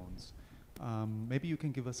student loans, maybe you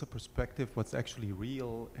can give us a perspective what's actually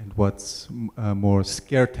real and what's more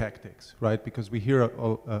scare tactics, right? Because we hear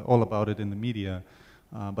all about it in the media,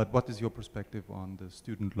 but what is your perspective on the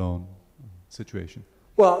student loan situation?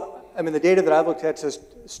 Well, I mean, the data that I've looked at says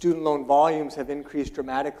student loan volumes have increased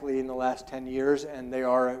dramatically in the last 10 years, and they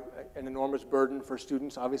are an enormous burden for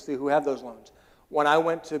students, obviously, who have those loans. When I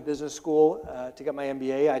went to business school to get my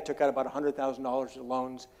MBA, I took out about $100,000 in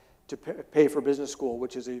loans to pay for business school,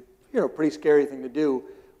 which is a pretty scary thing to do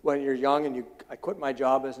when you're young. And I quit my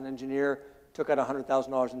job as an engineer, took out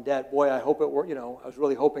 $100,000 in debt. Boy, I hope it worked. I was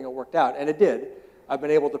really hoping it worked out, and it did. I've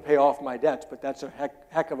been able to pay off my debts, but that's a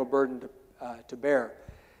heck of a burden to bear.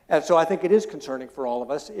 And so I think it is concerning for all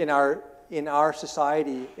of us in our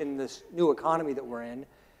society, in this new economy that we're in.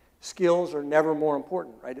 Skills are never more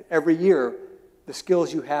important, right? Every year, the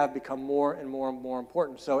skills you have become more and more and more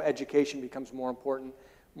important. So education becomes more important.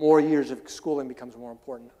 More years of schooling becomes more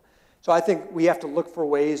important. So I think we have to look for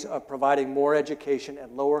ways of providing more education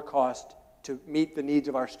at lower cost to meet the needs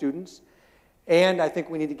of our students. And I think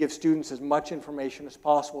we need to give students as much information as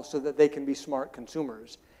possible so that they can be smart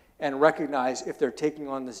consumers and recognize if they're taking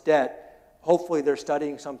on this debt, hopefully they're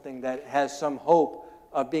studying something that has some hope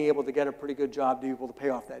of being able to get a pretty good job to be able to pay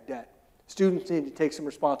off that debt. Students need to take some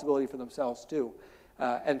responsibility for themselves too.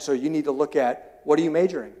 And so you need to look at, what are you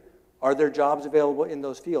majoring? Are there jobs available in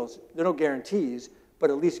those fields? There are no guarantees, but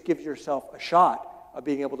at least give yourself a shot of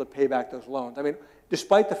being able to pay back those loans. I mean,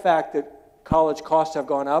 despite the fact that college costs have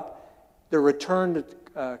gone up, the return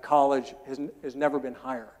to college has never been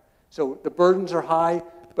higher. So the burdens are high,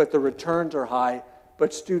 but the returns are high,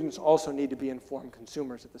 but students also need to be informed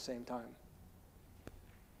consumers at the same time.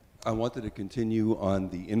 I wanted to continue on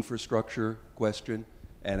the infrastructure question,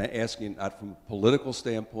 and asking not from a political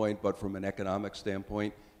standpoint, but from an economic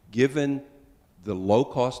standpoint. Given the low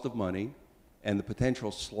cost of money and the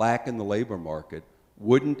potential slack in the labor market,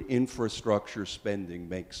 wouldn't infrastructure spending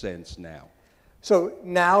make sense now? So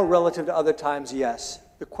now, relative to other times, yes.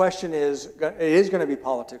 The question is, it is going to be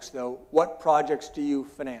politics, though. What projects do you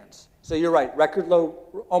finance? So you're right,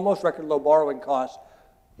 almost record low borrowing costs.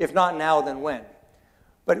 If not now, then when?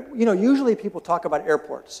 But usually people talk about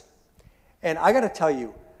airports. And I got to tell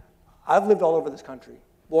you, I've lived all over this country.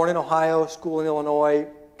 Born in Ohio, school in Illinois,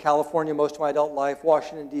 California most of my adult life,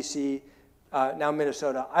 Washington, D.C., now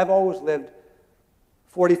Minnesota. I've always lived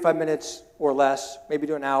 45 minutes or less, maybe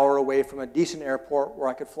to an hour away from a decent airport where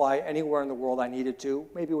I could fly anywhere in the world I needed to,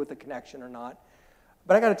 maybe with a connection or not.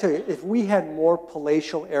 But I got to tell you, if we had more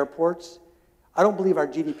palatial airports, I don't believe our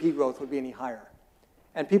GDP growth would be any higher.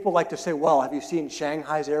 And people like to say, well, have you seen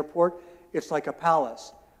Shanghai's airport? It's like a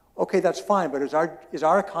palace. Okay, that's fine, but is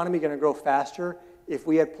our economy going to grow faster if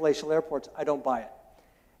we had palatial airports? I don't buy it.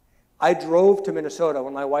 I drove to Minnesota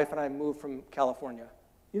when my wife and I moved from California.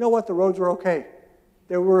 You know what? The roads were okay.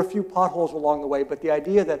 There were a few potholes along the way, but the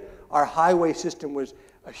idea that our highway system was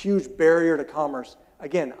a huge barrier to commerce,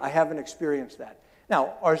 again, I haven't experienced that.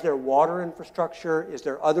 Now, is there water infrastructure? Is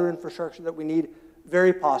there other infrastructure that we need?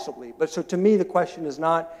 Very possibly. But so to me, the question is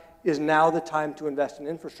not, is now the time to invest in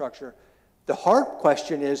infrastructure? The hard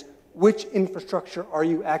question is, which infrastructure are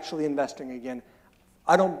you actually investing in?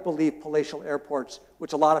 I don't believe palatial airports,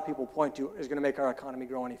 which a lot of people point to, is going to make our economy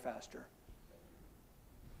grow any faster.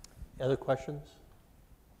 Other questions?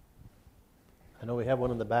 I know we have one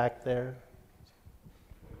in the back there.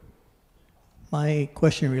 My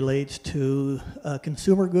question relates to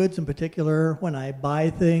consumer goods in particular. When I buy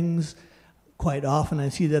things, quite often I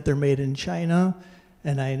see that they're made in China,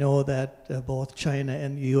 and I know that both China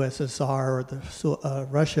and the USSR or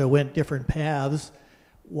Russia went different paths.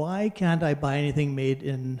 Why can't I buy anything made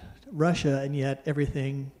in Russia and yet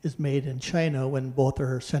everything is made in China when both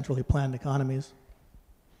are centrally planned economies?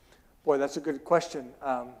 Boy, that's a good question.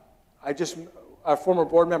 Our former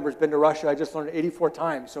board member has been to Russia. I just learned 84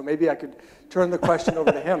 times, so maybe I could turn the question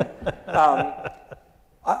over to him.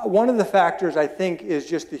 One of the factors, I think, is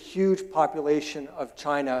just the huge population of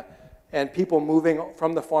China and people moving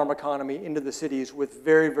from the farm economy into the cities with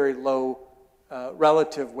very, very low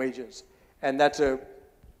relative wages. And that's a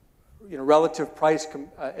relative price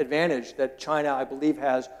advantage that China, I believe,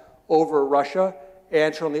 has over Russia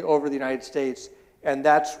and certainly over the United States. And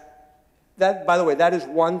that, by the way, that is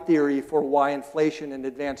one theory for why inflation in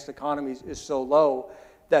advanced economies is so low,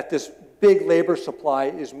 that this big labor supply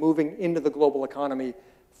is moving into the global economy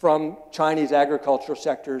from Chinese agricultural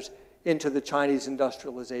sectors into the Chinese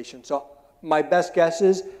industrialization. So my best guess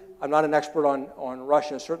is, I'm not an expert on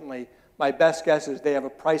Russia, certainly, my best guess is they have a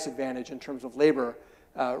price advantage in terms of labor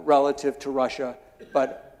relative to Russia,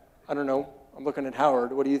 but I don't know. I'm looking at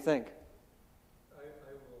Howard. What do you think?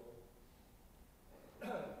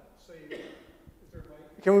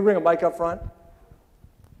 Can we bring a mic up front?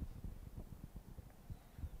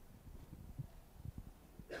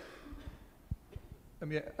 I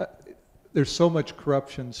mean, there's so much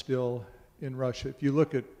corruption still in Russia. If you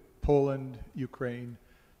look at Poland, Ukraine,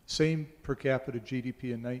 same per capita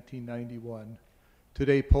GDP in 1991.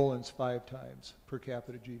 Today, Poland's 5 times per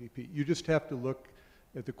capita GDP. You just have to look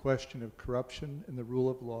at the question of corruption and the rule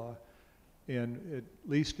of law. And at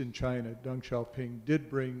least in China, Deng Xiaoping did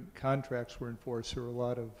bring contracts were enforced. There were a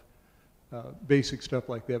lot of basic stuff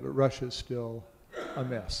like that, but Russia's still a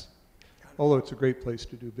mess, although it's a great place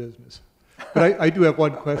to do business. But I do have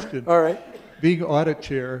one question. All right. Being audit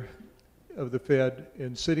chair of the Fed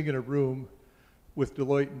and sitting in a room with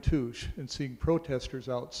Deloitte and Touche and seeing protesters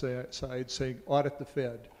outside saying, audit the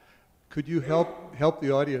Fed, could you help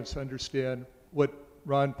the audience understand what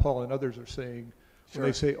Ron Paul and others are saying when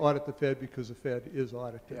they say audit the Fed because the Fed is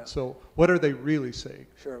audited? Yeah. So what are they really saying?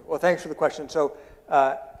 Sure. Well, thanks for the question. So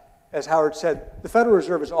as Howard said, the Federal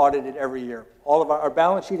Reserve is audited every year. All of our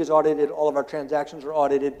balance sheet is audited. All of our transactions are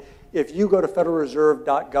audited. If you go to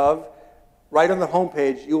federalreserve.gov, right on the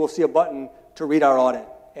homepage, you will see a button to read our audit.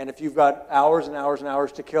 And if you've got hours and hours and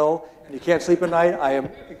hours to kill and you can't sleep at night, I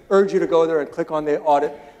urge you to go there and click on the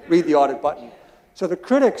audit, read the audit button. So the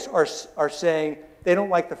critics are saying they don't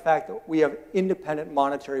like the fact that we have independent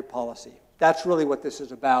monetary policy. That's really what this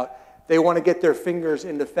is about. They want to get their fingers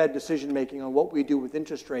into Fed decision-making on what we do with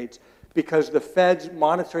interest rates because the Fed's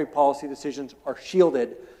monetary policy decisions are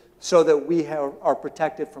shielded so that we are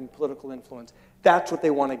protected from political influence. That's what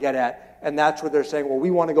they want to get at, and that's what they're saying, well,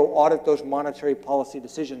 we want to go audit those monetary policy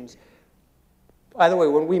decisions. By the way,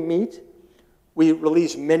 when we meet, we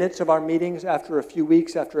release minutes of our meetings after a few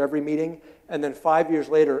weeks, after every meeting, and then 5 years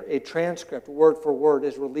later, a transcript, word for word,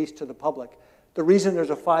 is released to the public. The reason there's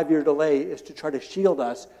a 5-year delay is to try to shield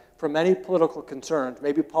us from any political concerns.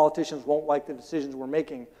 Maybe politicians won't like the decisions we're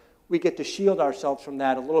making. We get to shield ourselves from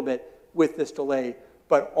that a little bit with this delay,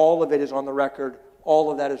 but all of it is on the record.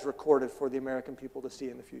 All of that is recorded for the American people to see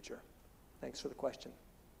in the future. Thanks for the question.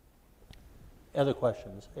 Other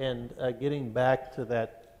questions? And getting back to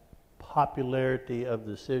that popularity of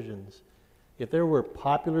decisions, if there were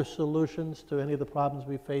popular solutions to any of the problems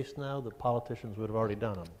we face now, the politicians would have already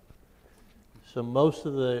done them. So most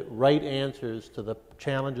of the right answers to the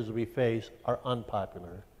challenges we face are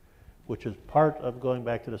unpopular, which is part of going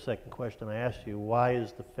back to the second question I asked you, why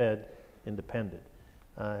is the Fed independent?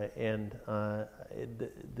 The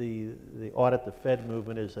audit the Fed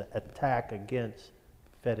movement is an attack against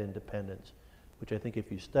Fed independence, which I think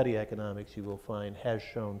if you study economics you will find has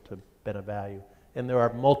shown to been a value. And there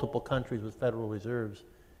are multiple countries with Federal Reserves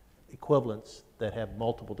equivalents that have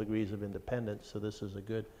multiple degrees of independence, so this is a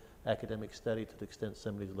good academic study to the extent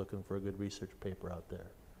somebody's looking for a good research paper out there.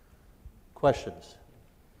 Questions?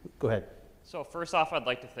 Go ahead. So first off, I'd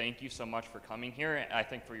like to thank you so much for coming here. I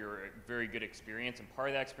think for your very good experience, and part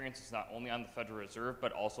of that experience is not only on the Federal Reserve,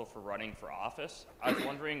 but also for running for office. I was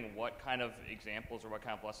wondering what kind of examples or what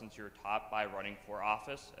kind of lessons you were taught by running for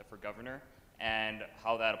office for governor, and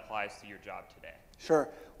how that applies to your job today. Sure.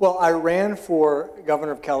 Well, I ran for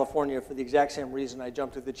governor of California for the exact same reason I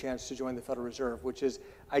jumped at the chance to join the Federal Reserve, which is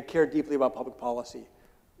I care deeply about public policy.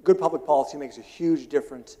 Good public policy makes a huge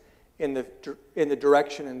difference in the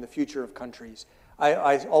direction and the future of countries.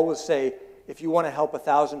 I always say, if you want to help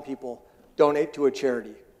 1,000 people, donate to a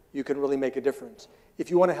charity. you can really make a difference. If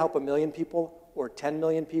you want to help 1 million people or 10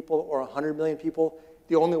 million people or 100 million people,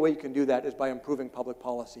 the only way you can do that is by improving public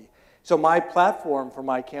policy. So my platform for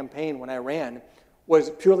my campaign when I ran was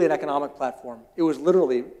purely an economic platform. It was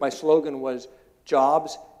literally, my slogan was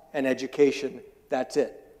jobs and education, that's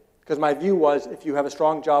it. Because my view was if you have a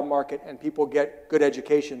strong job market and people get good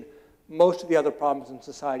education, most of the other problems in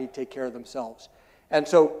society take care of themselves. And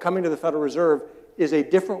so coming to the Federal Reserve is a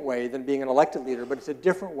different way than being an elected leader, but it's a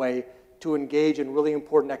different way to engage in really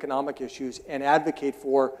important economic issues and advocate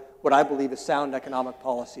for what I believe is sound economic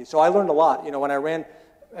policy. So I learned a lot. You know, when I ran,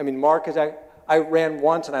 I mean, I ran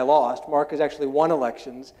once and I lost. Mark has actually won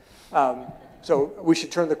elections. So we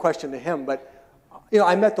should turn the question to him. But, you know,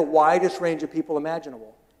 I met the widest range of people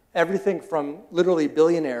imaginable. Everything from literally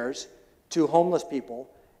billionaires to homeless people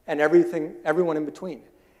and everyone in between.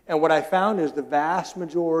 And what I found is the vast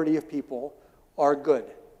majority of people are good.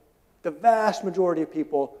 The vast majority of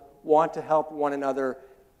people want to help one another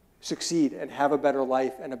succeed and have a better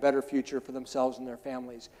life and a better future for themselves and their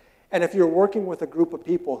families. And if you're working with a group of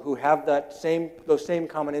people who have those same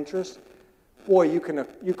common interests, boy, you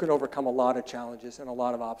can overcome a lot of challenges and a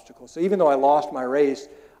lot of obstacles. So even though I lost my race,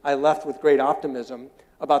 I left with great optimism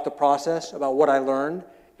about the process, about what I learned,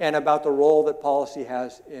 and about the role that policy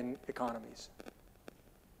has in economies.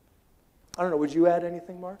 I don't know, would you add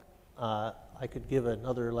anything, Mark? I could give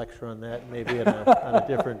another lecture on that maybe on a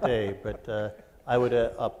different day, but I would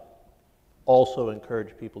also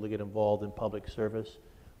encourage people to get involved in public service,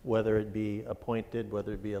 whether it be appointed,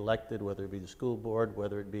 whether it be elected, whether it be the school board,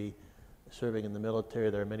 whether it be serving in the military.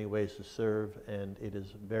 There are many ways to serve, and it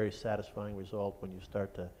is a very satisfying result when you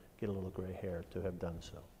start to get a little gray hair to have done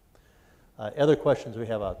so. Other questions we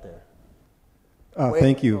have out there?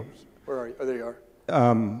 Thank you. Where are you? Oh, there you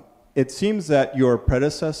are. It seems that your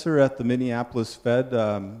predecessor at the Minneapolis Fed,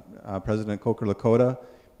 President Coker Lakota,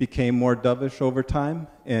 became more dovish over time,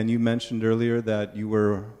 and you mentioned earlier that you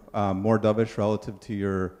were more dovish relative to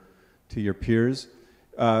your peers.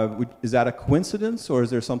 Is that a coincidence, or is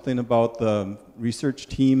there something about the research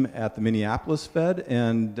team at the Minneapolis Fed?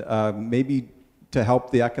 And maybe to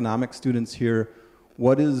help the economic students here,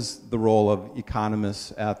 what is the role of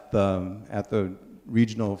economists at the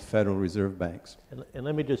regional Federal Reserve banks? And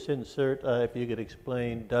let me just insert, if you could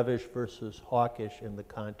explain dovish versus hawkish in the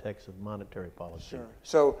context of monetary policy. Sure.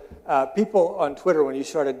 So people on Twitter, when you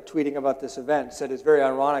started tweeting about this event, said it's very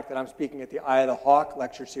ironic that I'm speaking at the Eye of the Hawk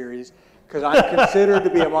lecture series, because I'm considered to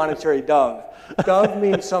be a monetary dove. Dove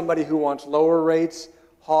means somebody who wants lower rates.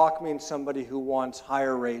 Hawk means somebody who wants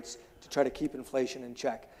higher rates to try to keep inflation in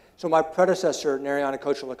check. So my predecessor, Neel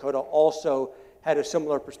Kashkari, also had a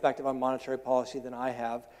similar perspective on monetary policy than I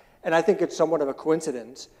have. And I think it's somewhat of a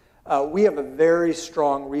coincidence. We have a very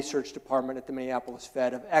strong research department at the Minneapolis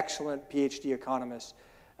Fed of excellent PhD economists.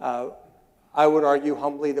 I would argue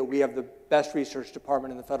humbly that we have the best research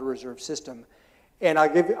department in the Federal Reserve System. And I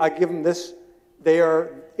give them this, they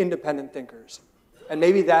are independent thinkers. And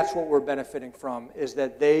maybe that's what we're benefiting from, is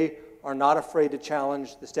that they are not afraid to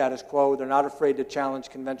challenge the status quo. They're not afraid to challenge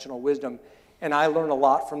conventional wisdom. And I learn a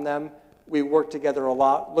lot from them. We work together a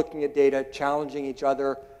lot, looking at data, challenging each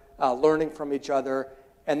other, learning from each other.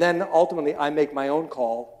 And then ultimately, I make my own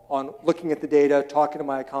call on looking at the data, talking to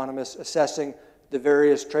my economists, assessing the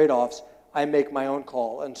various trade-offs. I make my own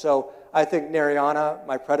call. And so I think Narayana,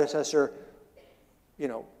 my predecessor,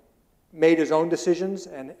 made his own decisions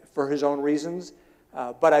and for his own reasons.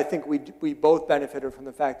 But I think we both benefited from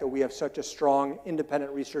the fact that we have such a strong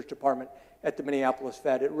independent research department at the Minneapolis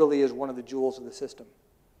Fed. It really is one of the jewels of the system.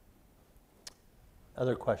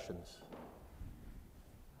 Other questions?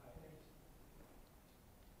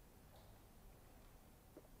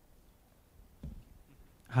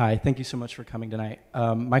 Hi, thank you so much for coming tonight.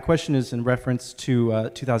 My question is in reference to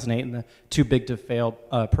 2008 and the too big to fail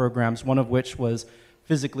programs, one of which was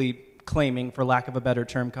physically claiming, for lack of a better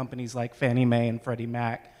term, companies like Fannie Mae and Freddie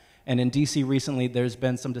Mac. And in DC recently, there's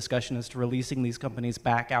been some discussion as to releasing these companies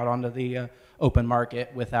back out onto the open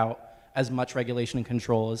market without as much regulation and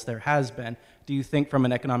control as there has been. Do you think from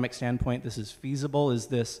an economic standpoint this is feasible? Is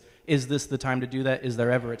this the time to do that? Is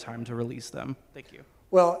there ever a time to release them? Thank you.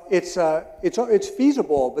 Well, it's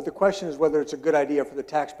feasible, but the question is whether it's a good idea for the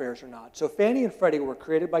taxpayers or not. So Fannie and Freddie were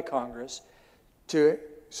created by Congress to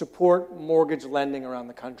support mortgage lending around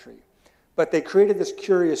the country. But they created this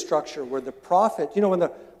curious structure where the profit,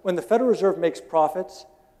 when the Federal Reserve makes profits,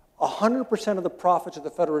 100% of the profits of the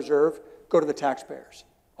Federal Reserve go to the taxpayers.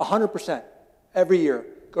 100% every year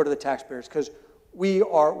go to the taxpayers because we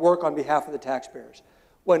work on behalf of the taxpayers.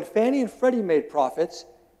 When Fannie and Freddie made profits,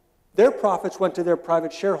 their profits went to their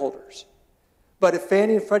private shareholders. But if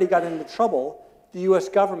Fannie and Freddie got into trouble, the US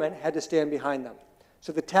government had to stand behind them.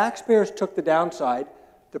 So the taxpayers took the downside,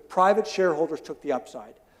 the private shareholders took the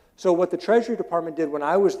upside. So what the Treasury Department did when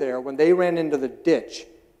I was there, when they ran into the ditch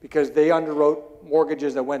because they underwrote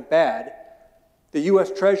mortgages that went bad, the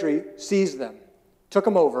US Treasury seized them, took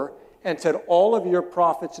them over, and said all of your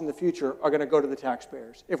profits in the future are going to go to the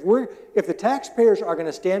taxpayers. If the taxpayers are going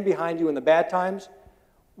to stand behind you in the bad times,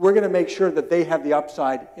 we're going to make sure that they have the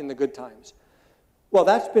upside in the good times. Well,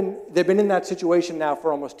 they've been in that situation now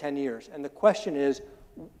for almost 10 years. And the question is,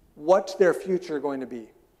 what's their future going to be?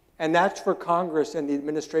 And that's for Congress and the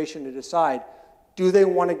administration to decide. Do they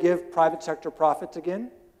want to give private sector profits again?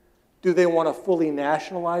 Do they want to fully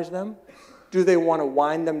nationalize them? Do they want to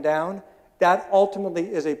wind them down? That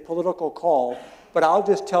ultimately is a political call. But I'll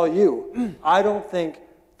just tell you, I don't think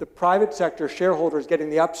the private sector shareholders getting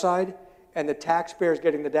the upside and the taxpayers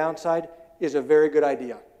getting the downside is a very good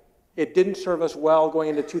idea. It didn't serve us well going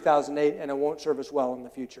into 2008, and it won't serve us well in the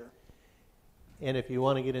future. And if you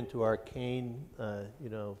want to get into arcane,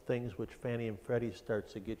 things which Fannie and Freddie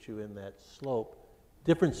starts to get you in that slope,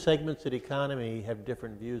 different segments of the economy have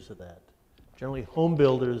different views of that. Generally, home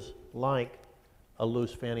builders like a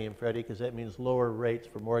loose Fannie and Freddie because that means lower rates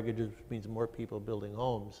for mortgages, which means more people building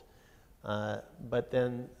homes. But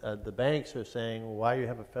then the banks are saying, why do you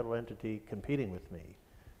have a federal entity competing with me?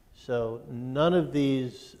 So none of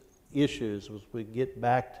these issues, as we get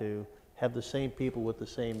back to, have the same people with the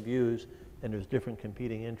same views, and there's different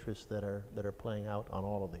competing interests that are playing out on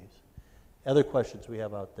all of these. Other questions we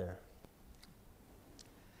have out there?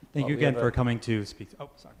 Thank you again for coming to speak. Oh,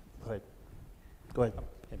 sorry. Go ahead. Go ahead.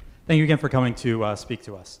 Thank you again for coming to speak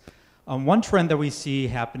to us. One trend that we see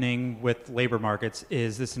happening with labor markets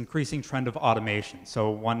is this increasing trend of automation. So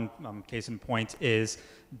one case in point is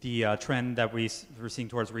the trend that we're seeing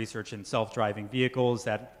towards research in self-driving vehicles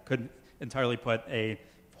that could entirely put a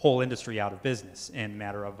whole industry out of business in a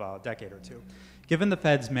matter of a decade or two. Given the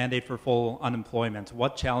Fed's mandate for full unemployment,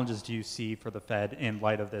 what challenges do you see for the Fed in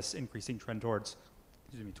light of this increasing trend towards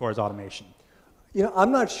automation?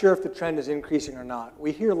 I'm not sure if the trend is increasing or not.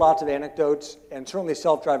 We hear lots of anecdotes, and certainly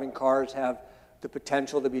self-driving cars have the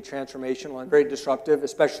potential to be transformational and very disruptive,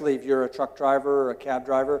 especially if you're a truck driver or a cab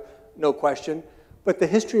driver, no question. But the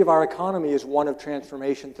history of our economy is one of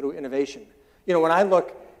transformation through innovation. When I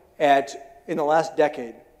look at, in the last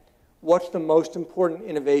decade, what's the most important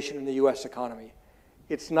innovation in the US economy?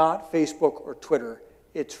 It's not Facebook or Twitter,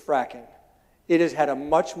 it's fracking. It has had a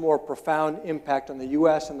much more profound impact on the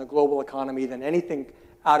US and the global economy than anything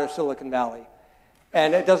out of Silicon Valley.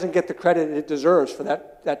 And it doesn't get the credit it deserves for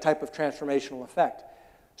that type of transformational effect.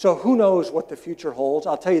 So who knows what the future holds?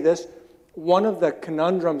 I'll tell you this, one of the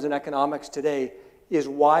conundrums in economics today is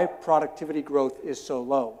why productivity growth is so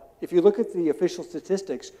low. If you look at the official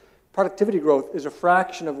statistics, productivity growth is a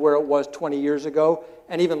fraction of where it was 20 years ago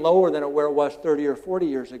and even lower than where it was 30 or 40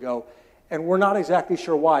 years ago. And we're not exactly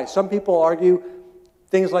sure why. Some people argue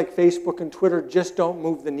things like Facebook and Twitter just don't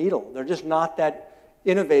move the needle. They're just not that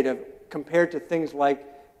innovative compared to things like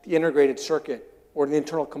the integrated circuit or the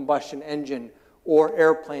internal combustion engine or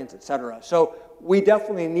airplanes, et cetera. So we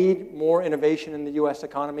definitely need more innovation in the US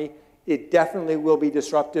economy. It definitely will be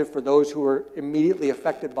disruptive for those who are immediately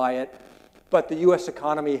affected by it. But the US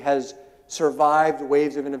economy has survived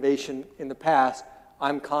waves of innovation in the past.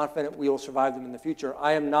 I'm confident we will survive them in the future.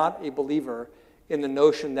 I am not a believer in the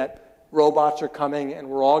notion that robots are coming and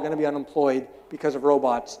we're all going to be unemployed because of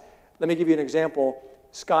robots. Let me give you an example.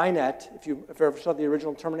 Skynet, if you ever saw the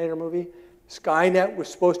original Terminator movie, Skynet was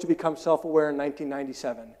supposed to become self-aware in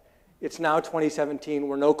 1997. It's now 2017.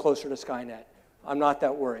 We're no closer to Skynet. I'm not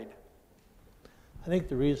that worried. I think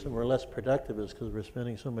the reason we're less productive is because we're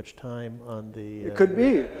spending so much time on the... It could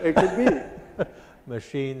be. It could be.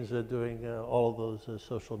 Machines doing all of those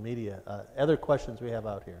social media. Other questions we have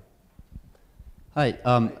out here? Hi.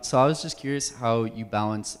 So I was just curious how you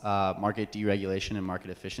balance market deregulation and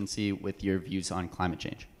market efficiency with your views on climate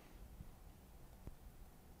change.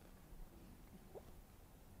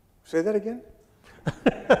 Say that again?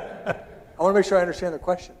 I want to make sure I understand the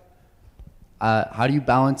question. How do you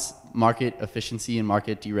balance market efficiency and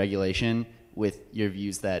market deregulation with your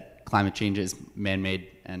views that climate change is man-made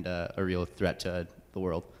and a real threat to the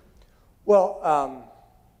world? Well,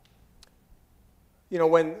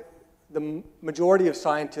 when the majority of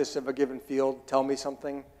scientists of a given field tell me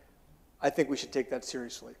something, I think we should take that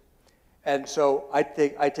seriously. And so I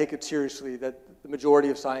take it seriously that the majority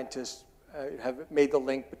of scientists have made the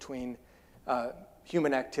link between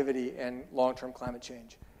human activity and long-term climate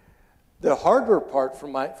change. The harder part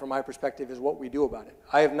from my perspective is what we do about it.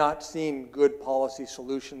 I have not seen good policy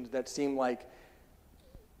solutions that seem like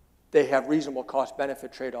they have reasonable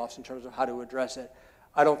cost-benefit trade-offs in terms of how to address it.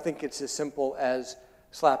 I don't think it's as simple as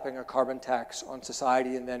slapping a carbon tax on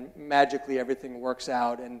society and then magically everything works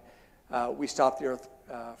out and we stop the Earth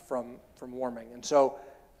from warming. And so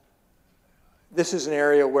this is an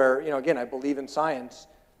area where, again, I believe in science,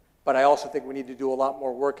 but I also think we need to do a lot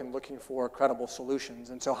more work in looking for credible solutions.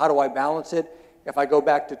 And so how do I balance it? If I go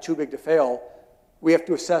back to too big to fail, we have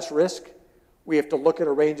to assess risk. We have to look at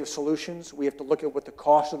a range of solutions. We have to look at what the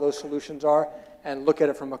cost of those solutions are and look at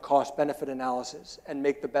it from a cost-benefit analysis and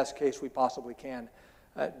make the best case we possibly can,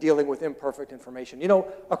 dealing with imperfect information.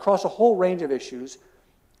 Across a whole range of issues,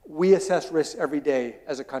 we assess risk every day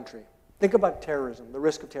as a country. Think about terrorism, the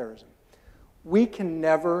risk of terrorism. We can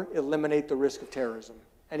never eliminate the risk of terrorism,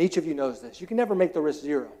 and each of you knows this. You can never make the risk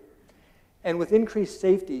zero. And with increased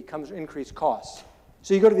safety comes increased costs.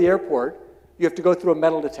 So you go to the airport, you have to go through a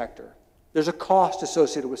metal detector. There's a cost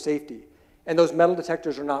associated with safety, and those metal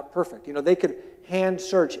detectors are not perfect. They could hand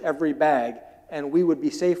search every bag, and we would be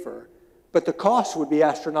safer, but the cost would be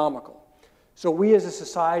astronomical. So we as a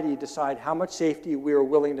society decide how much safety we are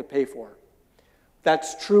willing to pay for.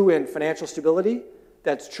 That's true in financial stability.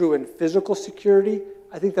 That's true in physical security.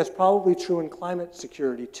 I think that's probably true in climate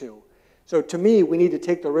security too. So to me, we need to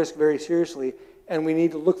take the risk very seriously, and we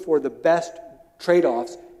need to look for the best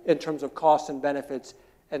trade-offs in terms of costs and benefits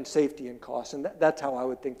and safety and costs. And that's how I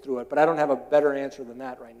would think through it. But I don't have a better answer than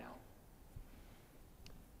that right now.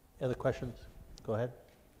 Other questions? Go ahead.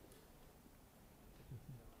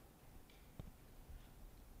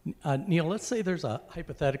 Neel, let's say there's a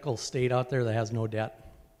hypothetical state out there that has no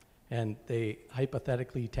debt, and they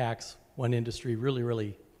hypothetically tax one industry really,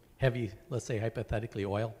 really heavy, let's say hypothetically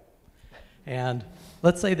oil. And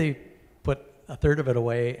let's say they put a third of it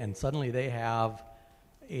away, and suddenly they have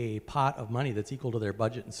a pot of money that's equal to their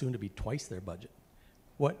budget and soon to be twice their budget.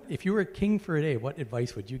 If you were king for a day, what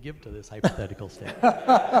advice would you give to this hypothetical state?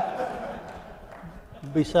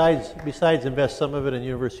 Besides invest some of it in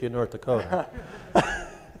University of North Dakota.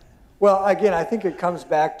 Well, again, I think it comes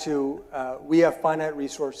back to we have finite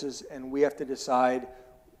resources, and we have to decide,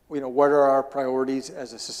 what are our priorities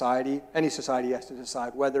as a society. Any society has to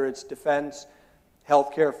decide whether it's defense,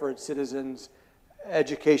 healthcare for its citizens,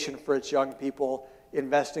 education for its young people,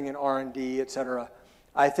 investing in R&D, et cetera.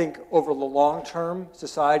 I think over the long term,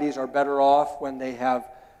 societies are better off when they have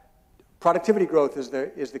productivity growth is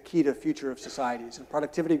the key to the future of societies. And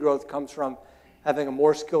productivity growth comes from having a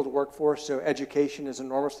more skilled workforce, so education is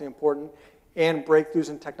enormously important, and breakthroughs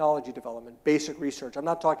in technology development, basic research. I'm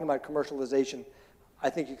not talking about commercialization. I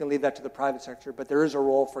think you can leave that to the private sector, but there is a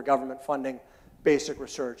role for government funding basic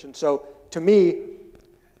research. And so to me,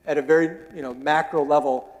 at a very macro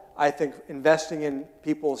level, I think investing in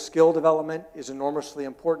people's skill development is enormously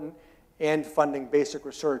important, and funding basic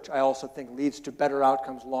research I also think leads to better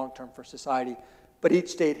outcomes long-term for society. But each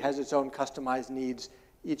state has its own customized needs.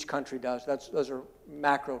 Each country does. Those are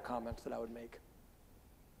macro comments that I would make.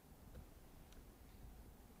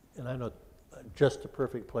 And I know just the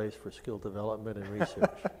perfect place for skill development and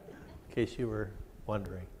research, in case you were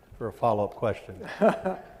wondering, for a follow-up question.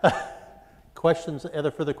 Questions,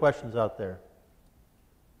 other further questions out there?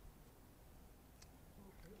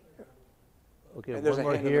 Okay, one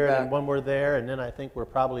more here and one more there, and then I think we're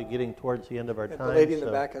probably getting towards the end of our time. The lady in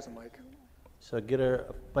the back has a mic. So get her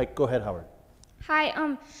a mic. Go ahead, Howard.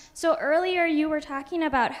 Hi. So earlier you were talking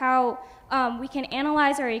about how we can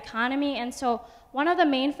analyze our economy, and so one of the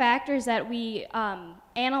main factors that we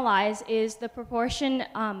analyze is the proportion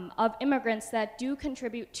of immigrants that do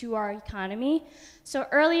contribute to our economy. So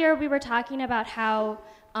earlier we were talking about how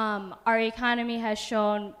our economy has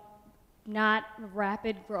shown not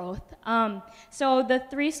rapid growth. So the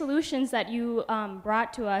three solutions that you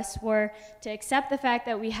brought to us were to accept the fact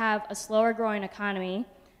that we have a slower growing economy,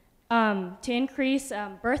 to increase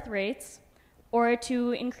birth rates, or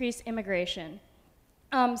to increase immigration.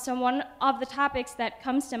 So one of the topics that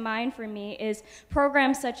comes to mind for me is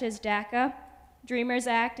programs such as DACA, Dreamers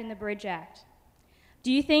Act, and the Bridge Act.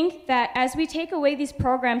 Do you think that as we take away these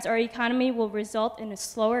programs, our economy will result in a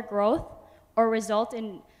slower growth or result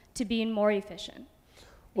in to being more efficient?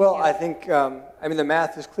 Well, I think, the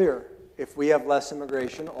math is clear. If we have less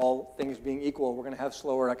immigration, all things being equal, we're going to have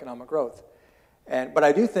slower economic growth. But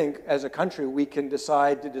I do think, as a country, we can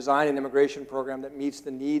decide to design an immigration program that meets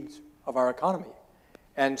the needs of our economy.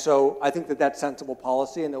 And so I think that that's sensible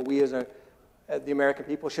policy, and that we as the American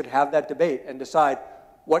people should have that debate and decide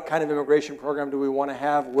what kind of immigration program do we want to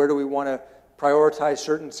have, where do we want to prioritize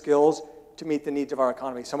certain skills to meet the needs of our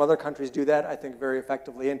economy. Some other countries do that, I think, very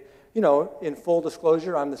effectively. And, in full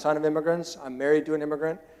disclosure, I'm the son of immigrants. I'm married to an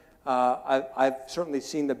immigrant. I've certainly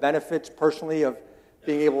seen the benefits personally of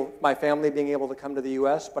my family being able to come to the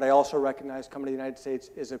U.S., but I also recognize coming to the United States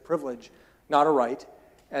is a privilege, not a right.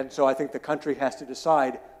 And so I think the country has to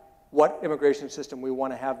decide what immigration system we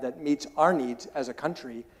want to have that meets our needs as a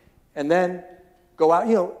country, and then go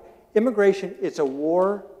out. Immigration, it's a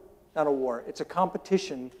war, not a war, it's a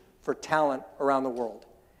competition for talent around the world.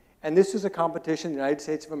 And this is a competition the United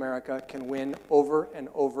States of America can win over and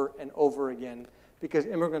over and over again because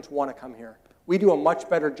immigrants want to come here. We do a much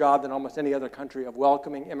better job than almost any other country of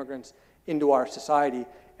welcoming immigrants into our society,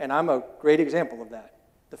 and I'm a great example of that.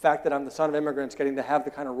 The fact that I'm the son of immigrants getting to have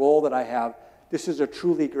the kind of role that I have, this is a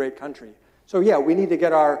truly great country. So yeah, we need to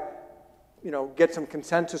get get some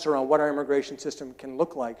consensus around what our immigration system can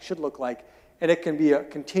look like, should look like, and it can be a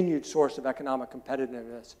continued source of economic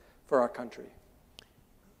competitiveness for our country.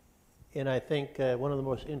 And I think one of the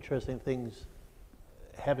most interesting things,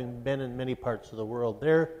 having been in many parts of the world,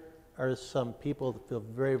 there are some people that feel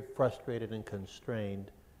very frustrated and constrained.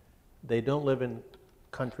 They don't live in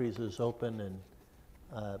countries as open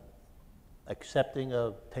and accepting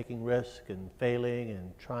of taking risk and failing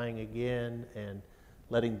and trying again and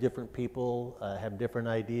letting different people have different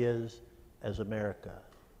ideas as America.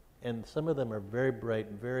 And some of them are very bright,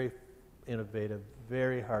 very innovative,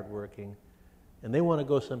 very hardworking, and they want to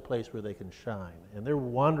go someplace where they can shine. And they're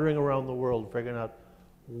wandering around the world figuring out,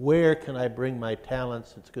 where can I bring my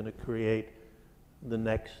talents that's going to create the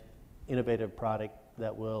next innovative product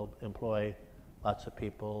that will employ lots of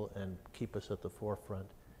people and keep us at the forefront.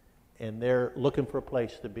 And they're looking for a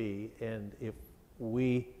place to be, and if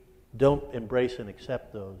we don't embrace and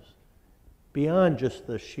accept those, beyond just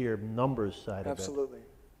the sheer numbers side of Absolutely. it,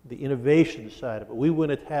 the innovation side of it, we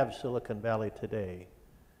wouldn't have Silicon Valley today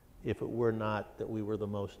if it were not that we were the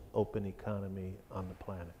most open economy on the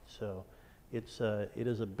planet. So it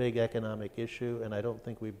is a big economic issue, and I don't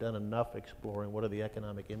think we've done enough exploring what are the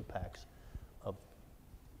economic impacts of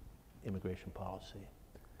immigration policy.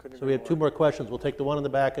 So we have two more questions. We'll take the one in the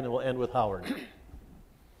back, and then we'll end with Howard.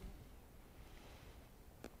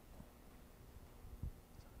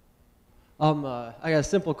 I got a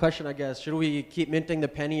simple question, I guess. Should we keep minting the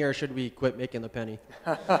penny, or should we quit making the penny?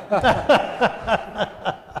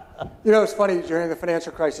 It's funny, during the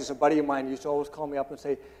financial crisis, a buddy of mine used to always call me up and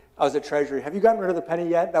say, I was at Treasury, have you gotten rid of the penny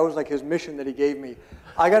yet? That was like his mission that he gave me.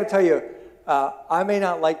 I got to tell you, I may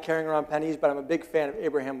not like carrying around pennies, but I'm a big fan of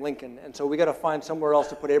Abraham Lincoln, and so we got to find somewhere else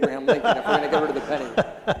to put Abraham Lincoln if we're going to get rid of the penny.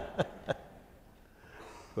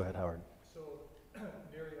 Go ahead, Howard. So,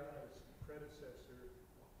 Mariana's predecessor,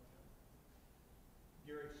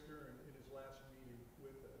 Gary Stern, in his last meeting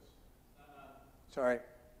with us. Sorry.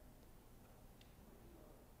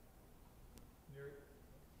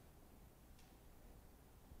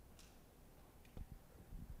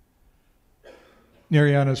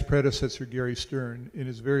 Mariana's predecessor, Gary Stern, in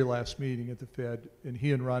his very last meeting at the Fed, and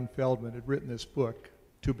he and Ron Feldman had written this book,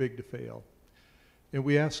 Too Big to Fail. And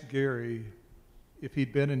we asked Gary if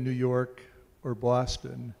he'd been in New York or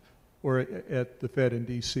Boston or at the Fed in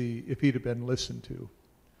DC, if he'd have been listened to.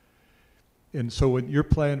 And so when your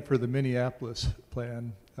plan for the Minneapolis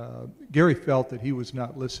plan, Gary felt that he was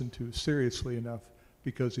not listened to seriously enough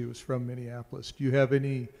because he was from Minneapolis. Do you have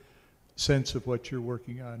any sense of what you're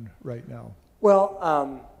working on right now?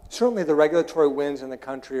 Well, certainly the regulatory winds in the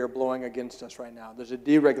country are blowing against us right now. There's a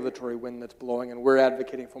deregulatory wind that's blowing, and we're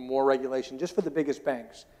advocating for more regulation just for the biggest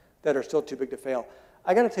banks that are still too big to fail.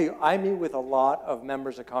 I got to tell you, I meet with a lot of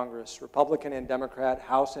members of Congress, Republican and Democrat,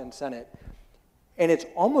 House and Senate, and it's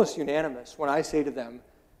almost unanimous when I say to them,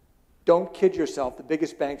 don't kid yourself, the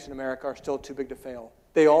biggest banks in America are still too big to fail.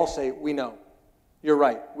 They all say, we know. You're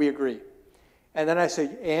right, we agree. And then I say,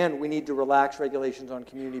 and we need to relax regulations on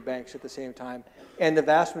community banks at the same time. And the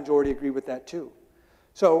vast majority agree with that too.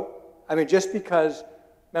 So, I mean, just because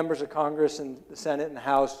members of Congress and the Senate and the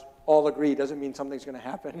House all agree doesn't mean something's going to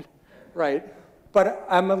happen, right? But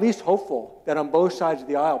I'm at least hopeful that on both sides of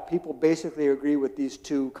the aisle, people basically agree with these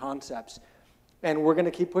two concepts. And we're going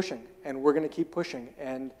to keep pushing, and we're going to keep pushing.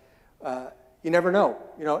 And you never know.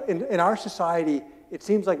 In our society, it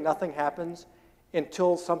seems like nothing happens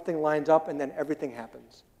until something lines up, and then everything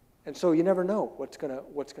happens. And so you never know what's going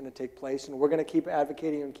to take place, and we're going to keep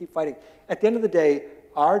advocating and keep fighting. At the end of the day,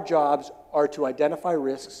 our jobs are to identify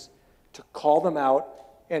risks, to call them out,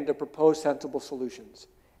 and to propose sensible solutions.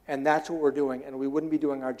 And that's what we're doing, and we wouldn't be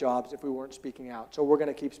doing our jobs if we weren't speaking out. So we're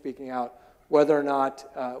going to keep speaking out, whether or not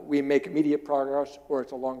we make immediate progress or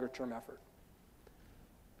it's a longer-term effort.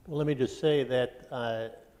 Well, let me just say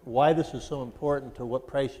that why this is so important to what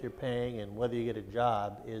price you're paying and whether you get a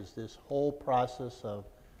job is this whole process of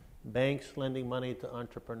banks lending money to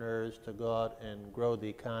entrepreneurs to go out and grow the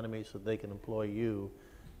economy so they can employ you.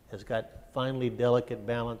 has got finely delicate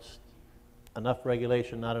balance, enough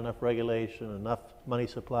regulation, not enough regulation, enough money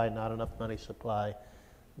supply, not enough money supply.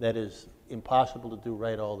 That is impossible to do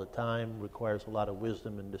right all the time, requires a lot of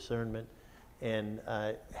wisdom and discernment. And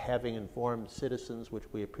having informed citizens, which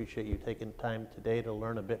we appreciate you taking time today to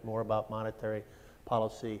learn a bit more about monetary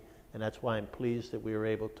policy, and that's why I'm pleased that we were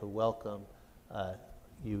able to welcome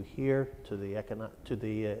you here to the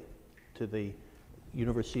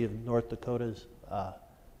University of North Dakota's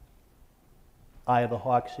Eye of the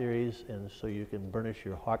Hawk series, and so you can burnish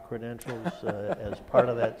your hawk credentials as part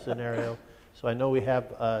of that scenario. So I know we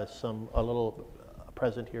have a little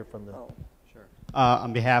present here from the. Oh, sure.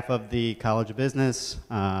 On behalf of the College of Business,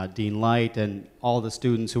 Dean Light, and all the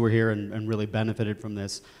students who were here and really benefited from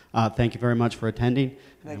this, thank you very much for attending.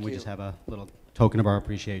 And we just have a little token of our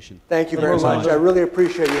appreciation. Thank you very much. I really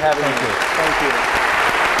appreciate you having me. Thank you.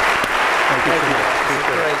 Thank you. This is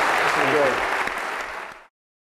great. This is great.